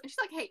ourselves? And she's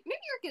like, hey, maybe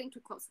you're getting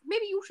too close.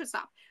 Maybe you should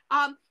stop.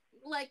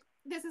 Like,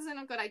 this isn't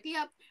a good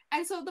idea.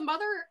 And so the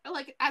mother,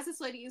 like, as this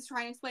lady is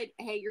trying to explain,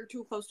 hey, you're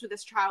too close to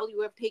this child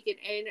you have taken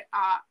in,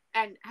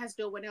 and has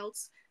no one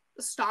else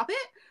stop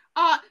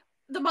it.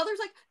 The mother's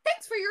like,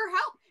 thanks for your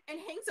help, and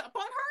hangs up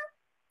on her.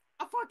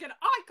 A fucking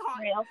icon.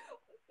 Real.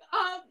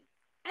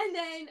 And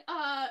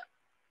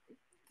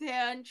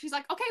then she's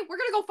like, okay, we're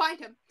gonna go find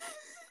him.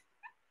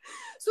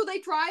 So they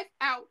drive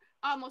out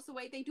most of the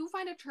way. They do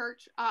find a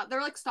church.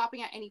 They're like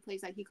stopping at any place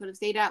that he could have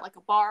stayed at, like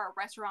a bar, a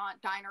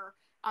restaurant, diner,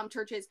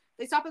 churches.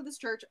 They stop at this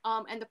church,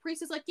 and the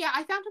priest is like, yeah,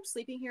 I found him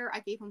sleeping here.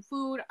 I gave him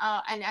food,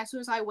 and as soon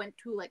as I went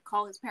to, like,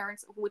 call his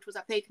parents, which was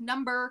a fake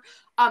number,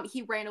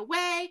 he ran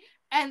away.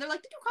 And they're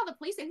like, did you call the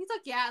police? And he's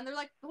like, yeah. And they're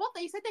like, well,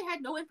 they said they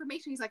had no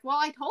information. He's like, well,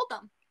 I told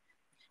them.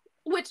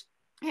 Which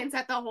hints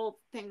at the whole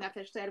thing that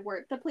Fish said,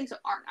 where the police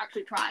aren't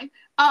actually trying.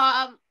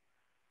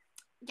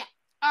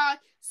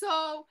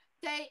 So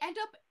they end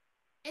up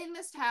in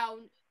this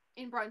town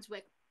in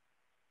Brunswick.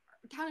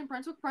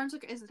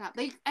 Brunswick is the town.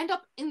 They end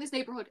up in this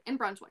neighborhood in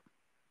Brunswick.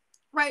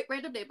 Right?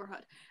 Random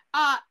neighborhood.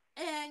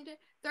 And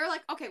they're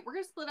like, okay, we're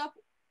gonna split up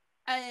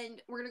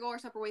and we're gonna go our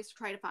separate ways to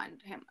try to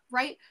find him.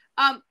 Right?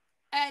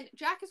 And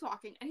Jack is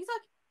walking and he's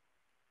like,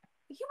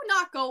 he would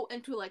not go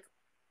into, like,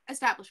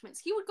 establishments.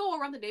 He would go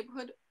around the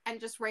neighborhood and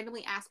just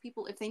randomly ask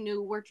people if they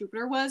knew where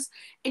Jupiter was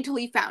until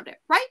he found it,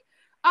 right?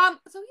 So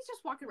he's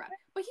just walking around,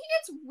 but he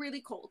gets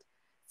really cold.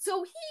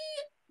 So he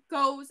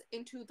goes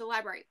into the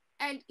library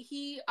and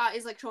he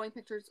is, like, showing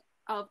pictures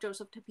of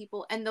Joseph to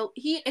people, and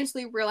he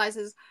instantly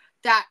realizes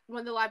that one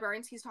of the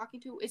librarians he's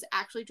talking to is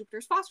actually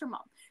Jupiter's foster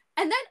mom.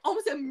 And then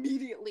almost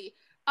immediately,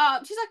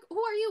 she's like, "Who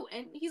are you?"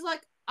 And he's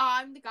like,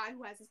 "I'm the guy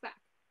who has his back."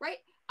 Right?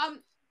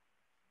 Puppy,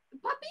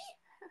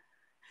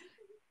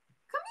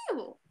 come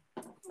here.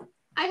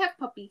 I have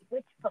puppy.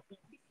 Which puppy?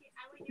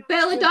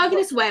 Bella dog in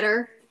a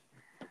sweater.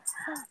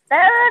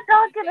 Bella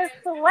dog in a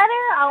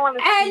sweater. I want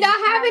to see. And I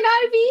have an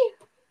Ivy.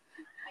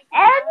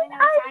 And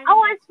I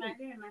want to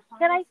see.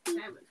 Can I see?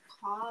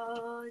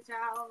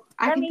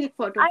 I can take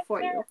photos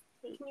for you.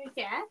 See. Can you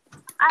get?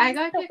 I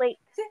got to wait.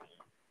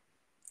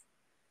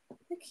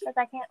 Because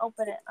I can't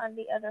open it on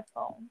the other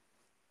phone.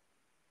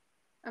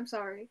 I'm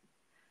sorry.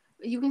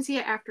 You can see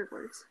it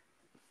afterwards.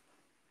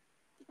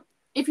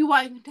 If you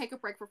want, you can take a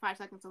break for 5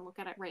 seconds and look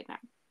at it right now.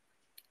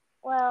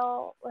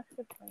 Well, let's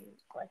just wait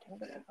so I can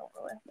get this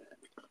over with.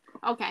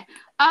 Okay.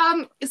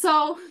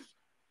 So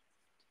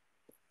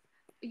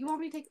you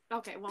want me to take?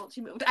 Okay. Well,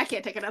 she moved. I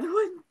can't take another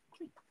one.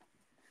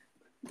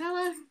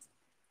 Bella.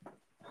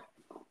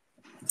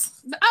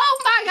 Oh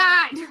my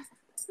God!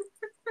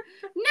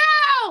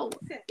 No!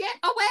 Get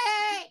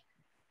away!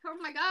 Oh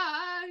my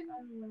God!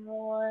 Oh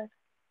Lord.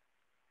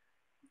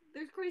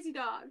 There's crazy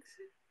dogs.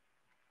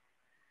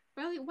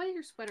 Riley, why is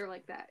your sweater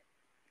like that?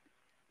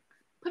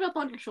 Put up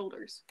on your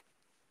shoulders.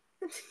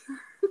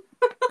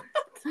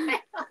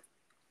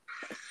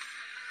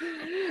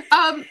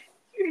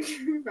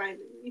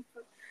 Reminded me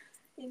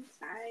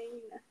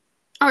inside.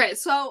 Alright,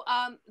 so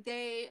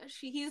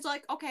he's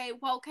like, okay,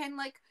 well, can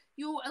like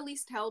you at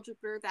least tell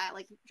Jupiter that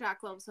like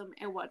Jack loves him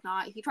and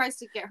whatnot. He tries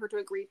to get her to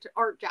agree to,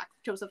 or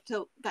Joseph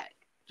to that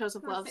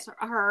Joseph loves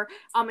her.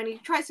 And he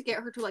tries to get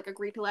her to like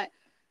agree to let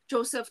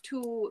Joseph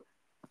to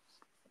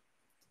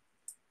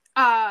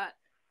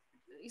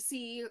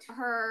see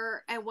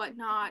her and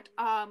whatnot,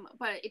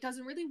 but it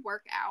doesn't really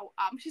work out.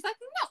 She's like,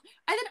 no,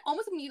 and then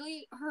almost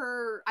immediately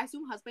her, I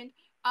assume, husband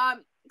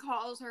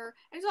calls her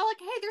and he's all like,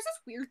 hey, there's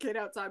this weird kid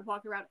outside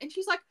walking around, and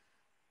she's like,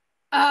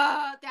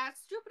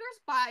 that's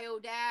Jupiter's bio,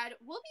 Dad,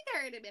 we'll be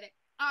there in a minute.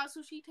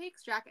 So she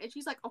takes Jack and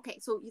she's like, okay,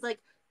 so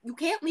like you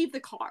can't leave the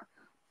car,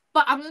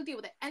 but I'm gonna deal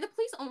with it. And the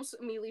police almost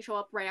immediately show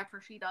up right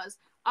after she does.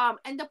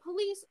 And the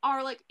police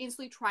are like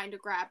instantly trying to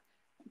grab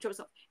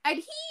Joseph, and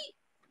he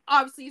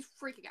obviously is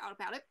freaking out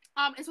about it.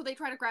 And so they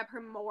try to grab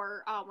her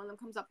more. One of them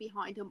comes up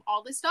behind him,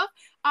 all this stuff.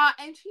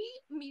 And she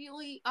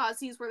immediately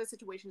sees where the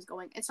situation is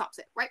going and stops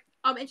it, right?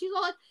 And she's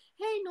all like,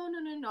 hey,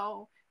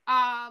 no.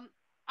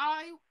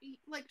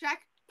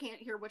 Jack can't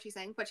hear what she's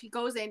saying, but she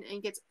goes in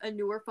and gets a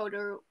newer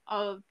photo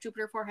of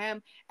Jupiter for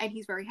him, and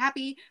he's very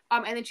happy.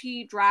 And then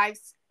she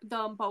drives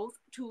them both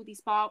to the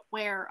spot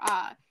where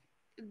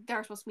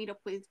they're supposed to meet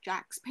up with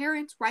Jack's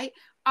parents, right?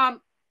 And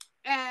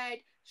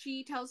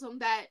she tells him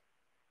that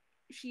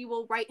she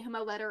will write him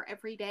a letter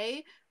every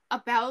day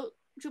about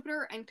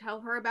Jupiter and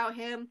tell her about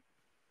him.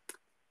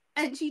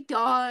 And she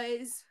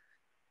does.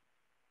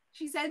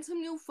 She sends some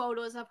new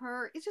photos of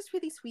her. It's just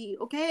really sweet,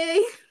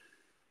 okay?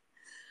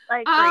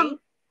 Like, great.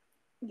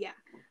 Yeah.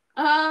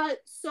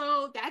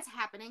 So that's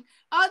happening.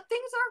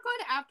 Things are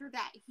good after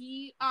that.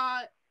 He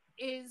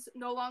is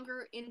no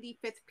longer in the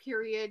 5th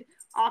period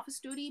office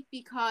duty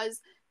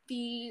because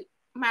the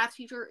math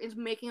teacher is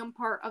making him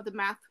part of the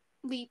math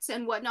leets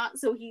and whatnot,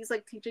 so he's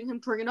like teaching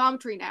him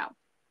trigonometry now,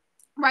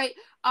 right?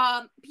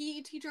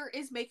 PE teacher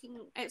is making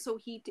it so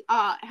he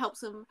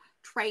helps him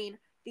train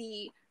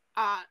the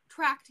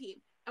track team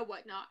and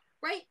whatnot,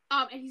 right?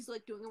 And he's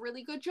like doing a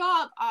really good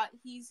job.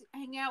 He's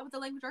hanging out with the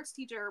language arts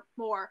teacher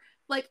more,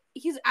 like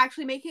he's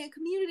actually making a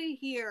community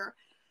here.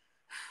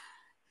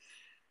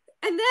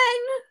 And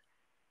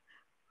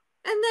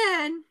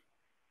then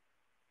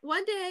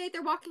one day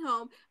they're walking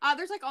home.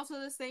 There's like also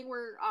this thing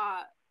where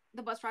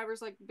the bus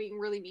driver's like being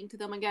really mean to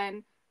them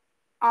again.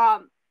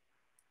 And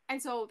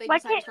so they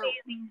decide to start...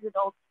 these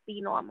adults be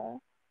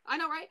normal? I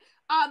know, right?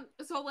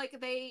 So like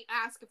they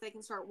ask if they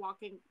can start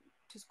walking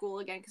to school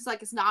again because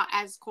like it's not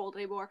as cold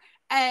anymore.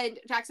 And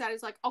Jack's dad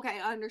is like, okay,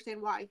 I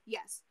understand why.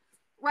 Yes,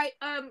 right.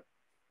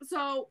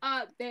 So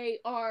they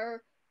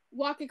are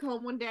walking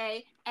home one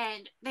day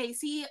and they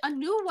see a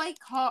new white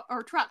car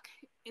or truck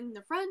in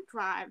the front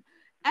drive.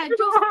 And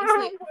Joseph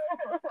instantly,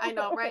 I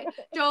know, right?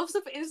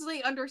 Joseph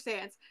instantly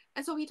understands.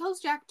 And so he tells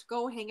Jack to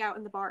go hang out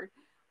in the barn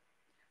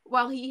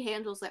while he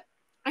handles it.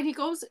 And he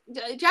goes,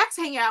 Jack's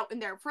hanging out in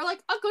there for like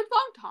a good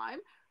long time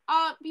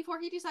before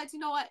he decides, you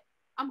know what,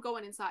 I'm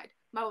going inside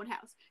my own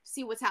house to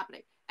see what's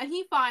happening. And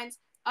he finds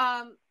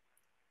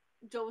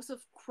Joseph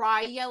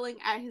yelling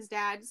at his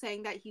dad,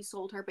 saying that he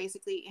sold her,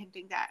 basically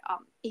hinting that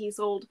he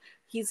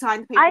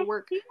signed the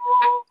paperwork. I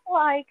feel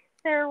like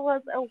there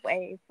was a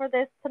way for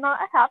this to not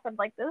happen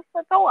like this,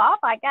 but go off,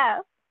 I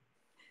guess.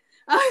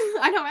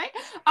 I know,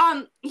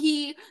 right?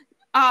 He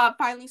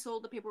finally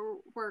sold the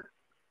paperwork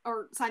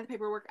or signed the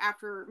paperwork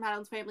after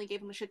Madeline's family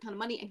gave him a shit ton of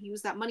money, and he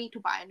used that money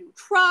to buy a new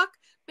truck,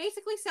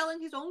 basically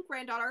selling his own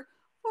granddaughter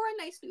for a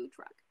nice new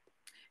truck.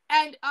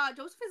 And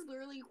Joseph is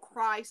literally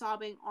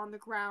sobbing on the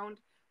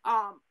ground,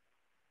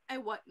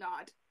 and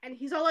whatnot. And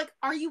he's all like,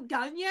 "Are you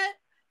done yet?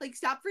 Like,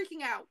 stop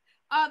freaking out."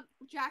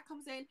 Jack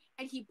comes in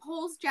and he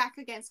pulls Jack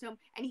against him,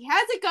 and he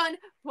has a gun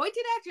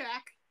pointed at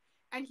Jack,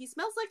 and he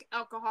smells like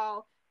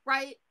alcohol,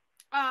 right?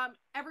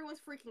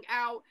 Everyone's freaking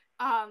out.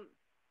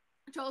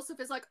 Joseph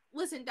is like,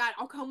 listen, Dad,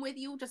 I'll come with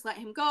you, just let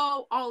him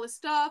go, all this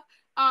stuff.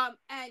 And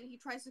he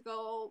tries to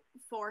go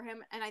for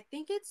him, and I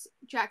think it's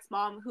Jack's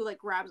mom who like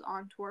grabs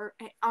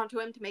onto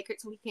him to make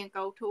it so he can't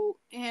go to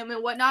him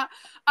and whatnot.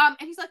 And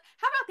he's like,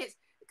 how about this?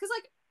 Because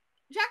like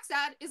Jack's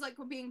dad is like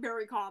being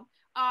very calm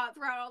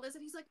throughout all this,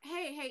 and he's like,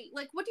 hey,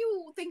 like, what do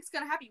you think's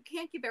gonna happen? You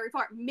can't get very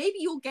far. Maybe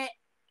you'll get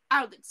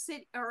out of the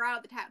city or out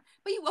of the town,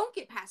 but you won't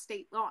get past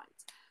state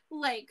lines.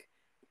 Like,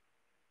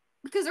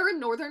 because they're in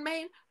northern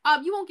Maine,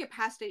 you won't get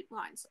past state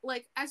lines.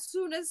 Like, as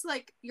soon as,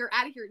 like, you're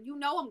out of here, you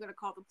know I'm gonna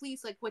call the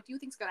police. Like, what do you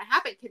think's gonna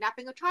happen?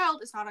 Kidnapping a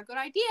child is not a good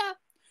idea.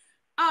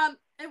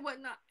 And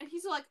whatnot. And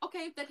he's like,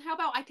 okay, then how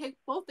about I take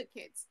both the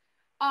kids?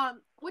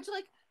 Which,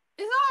 like,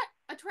 is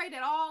not a trade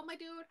at all, my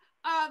dude.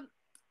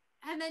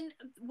 And then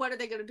what are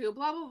they gonna do?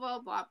 Blah, blah, blah,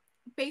 blah.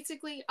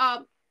 Basically,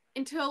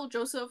 until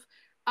Joseph,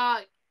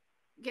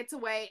 gets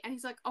away, and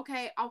he's like,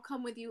 okay, I'll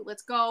come with you,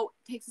 let's go.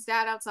 Takes his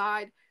dad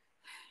outside.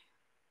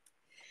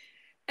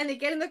 And they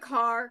get in the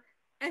car,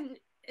 and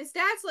his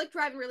dad's, like,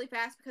 driving really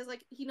fast because,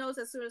 like, he knows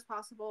as soon as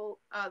possible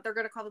they're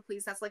gonna call the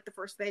police. That's, like, the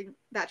first thing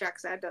that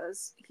Jack's dad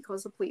does. He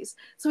calls the police.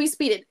 So he's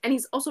speeding, and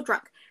he's also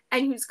drunk.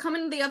 And who's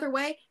coming the other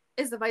way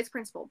is the vice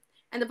principal.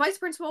 And the vice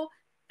principal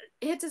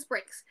hits his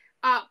brakes,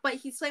 but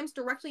he slams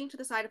directly into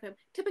the side of him,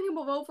 tipping him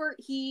over.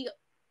 He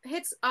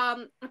hits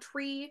a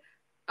tree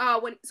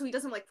so he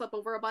doesn't, like, flip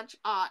over a bunch,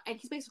 and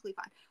he's basically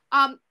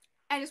fine.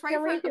 And it's right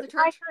in front of the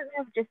church. I couldn't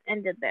have just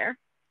ended there.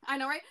 I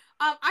know, right?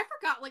 I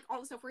forgot, like, all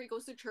the stuff where he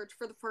goes to church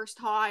for the first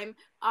time,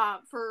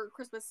 for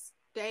Christmas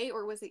Day,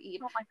 or was it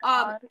Eve? Oh my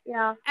god,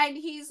 yeah. And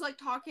he's, like,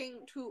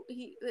 talking to,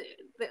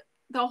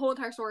 the whole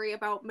entire story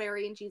about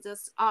Mary and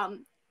Jesus,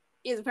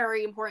 is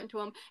very important to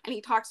him, and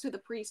he talks to the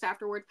priest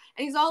afterwards,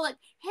 and he's all like,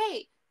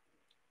 hey,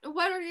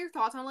 what are your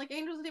thoughts on, like,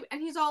 angels? And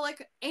he's all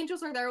like,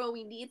 angels are there when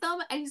we need them,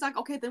 and he's like,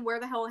 okay, then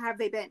where the hell have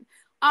they been?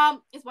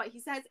 Is what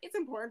he says. It's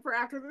important for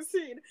after the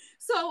scene.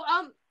 So,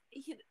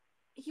 he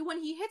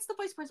when he hits the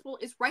vice principal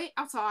is right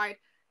outside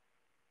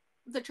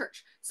the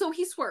church. So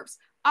he swerves,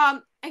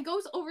 and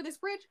goes over this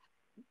bridge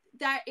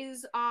that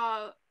is,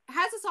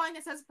 has a sign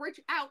that says bridge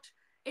out.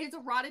 It is a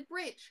rotted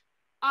bridge.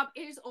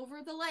 It is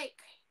over the lake.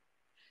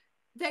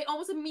 They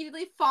almost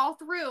immediately fall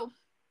through.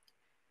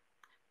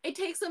 It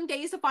takes them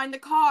days to find the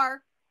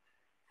car.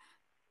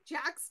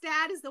 Jack's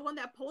dad is the one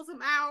that pulls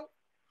him out.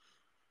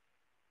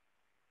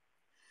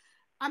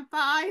 I'm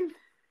fine.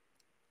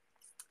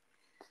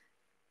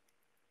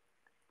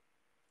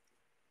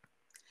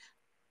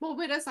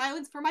 Moment of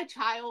silence for my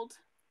child.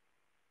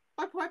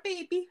 My poor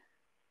baby.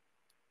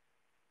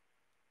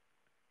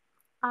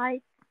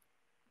 Why?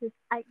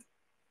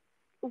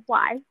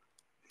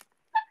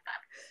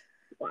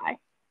 Why?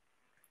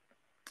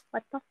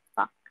 What the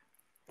fuck?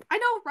 I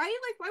know, right?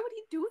 Like, why would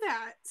he do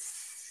that?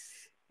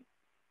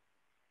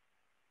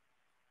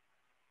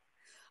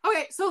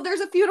 Okay, so there's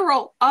a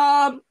funeral.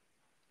 The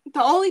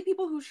only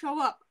people who show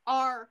up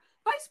are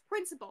vice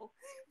principal.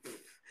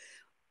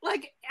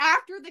 Like,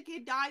 after the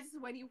kid dies is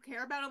when you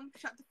care about him.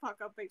 Shut the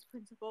fuck up, vice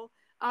principal.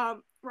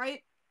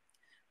 Right?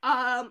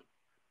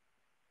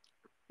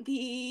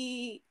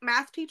 The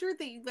math teacher,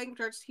 the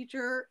language arts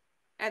teacher,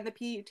 and the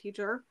PE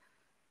teacher,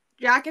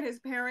 Jack and his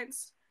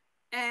parents,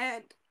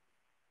 and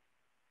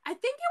I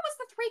think it was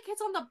the 3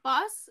 kids on the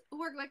bus who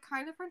were, like,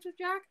 kind of friends with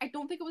Jack. I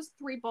don't think it was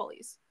 3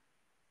 bullies.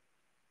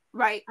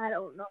 Right? I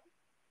don't know.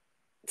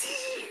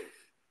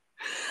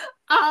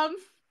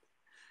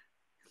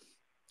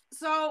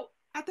 So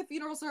at the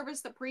funeral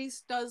service, the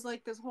priest does,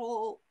 like, this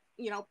whole,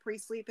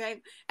 priestly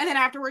thing, and then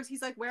afterwards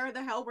he's like, where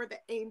the hell were the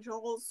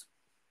angels?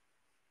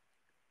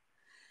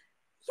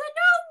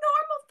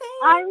 Normal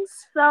things. I'm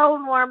so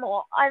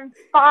normal. I'm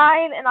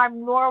fine, and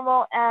I'm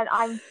normal, and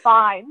I'm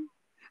fine.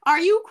 Are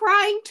you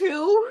crying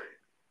too?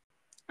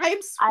 I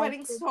am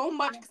sweating so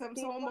much because I'm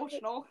so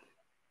emotional.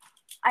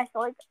 I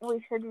feel like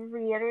we should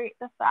reiterate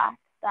the fact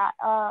that,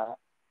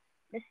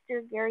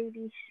 Mr. Gary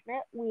D.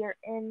 Schmidt, we are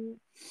in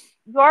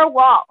your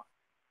wall.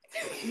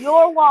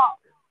 Your wall.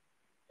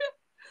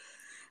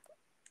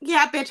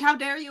 Yeah, bitch, how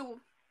dare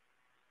you?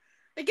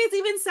 It gets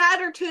even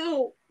sadder,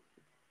 too.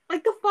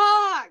 Like, the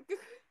fuck?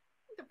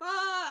 The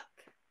fuck?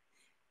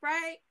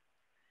 Right?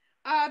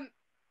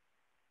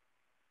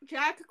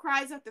 Jack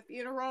cries at the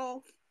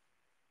funeral.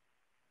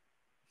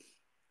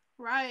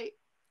 Right.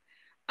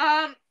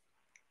 And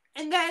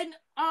then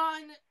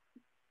on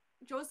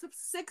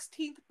Joseph's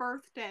 16th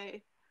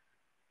birthday,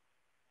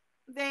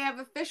 they have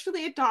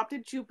officially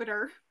adopted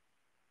Jupiter.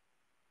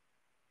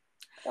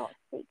 Don't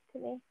speak to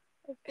me.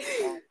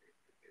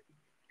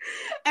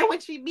 And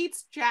when she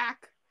meets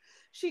Jack,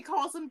 she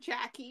calls him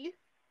Jackie.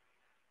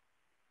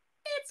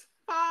 It's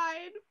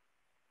fine.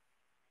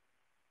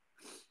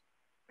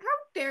 How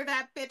dare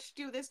that bitch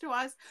do this to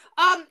us?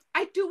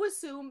 I do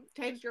assume,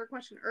 to answer your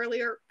question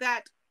earlier,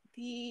 that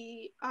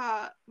the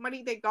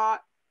money they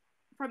got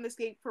from the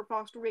state for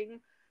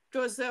fostering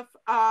Joseph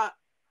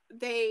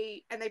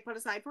they put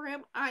aside for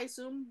him, I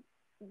assume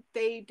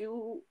they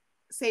do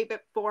save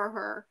it for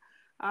her,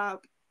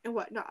 and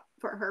whatnot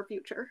for her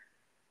future.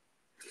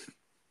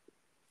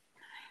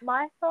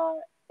 My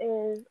thought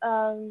is,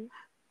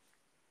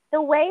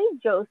 the way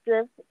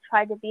Joseph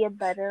tried to be a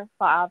better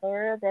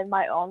father than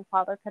my own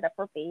father could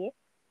ever be.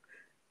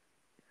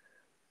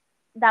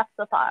 That's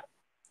the thought.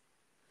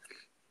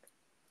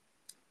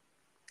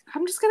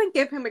 I'm just gonna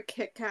give him a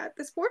KitKat.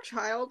 This poor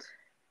child.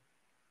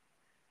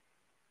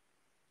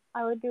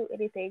 I would do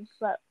anything,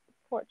 but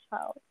poor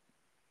child.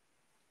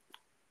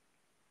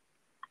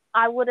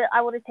 I would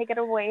have taken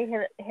away,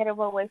 hid him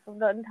away from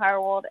the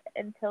entire world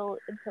until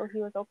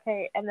he was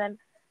okay, and then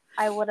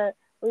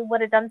we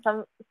would have done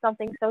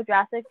something so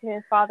drastic to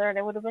his father, and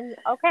it would have been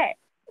okay,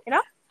 you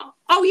know?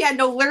 Oh yeah,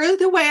 no, literally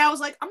the way I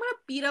was like, I'm gonna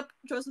beat up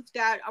Joseph's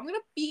dad. I'm gonna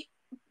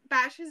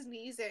bash his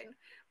knees in,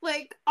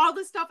 like all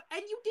this stuff,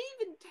 and you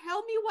didn't even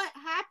tell me what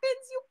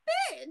happens, you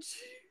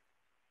bitch.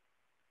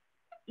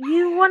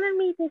 You wanted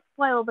me to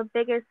spoil the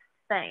biggest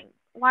thing.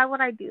 Why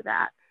would I do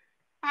that?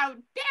 How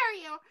dare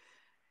you?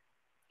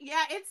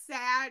 Yeah, it's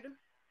sad.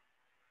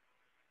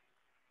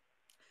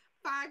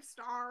 5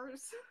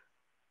 stars.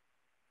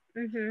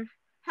 Mhm.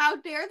 How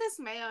dare this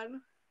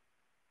man?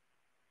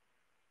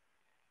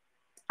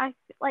 I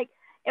like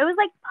it was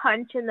like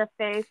punch in the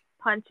face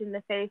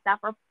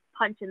after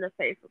punch in the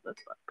face with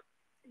this book.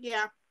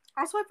 Yeah.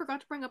 Also, I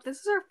forgot to bring up, this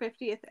is our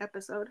 50th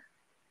episode.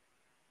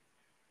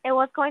 It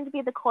was going to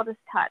be the coldest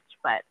touch,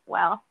 but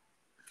well.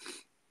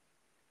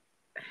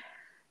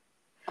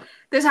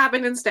 This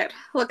happened instead.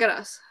 Look at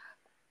us.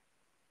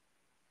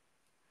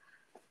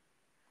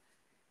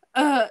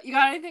 You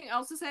got anything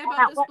else to say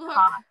about this book?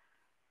 Cost?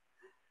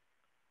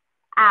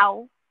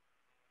 Ow.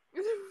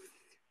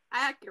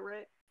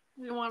 Accurate.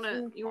 You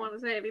wanna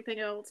say anything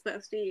else,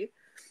 bestie?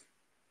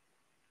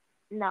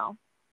 No.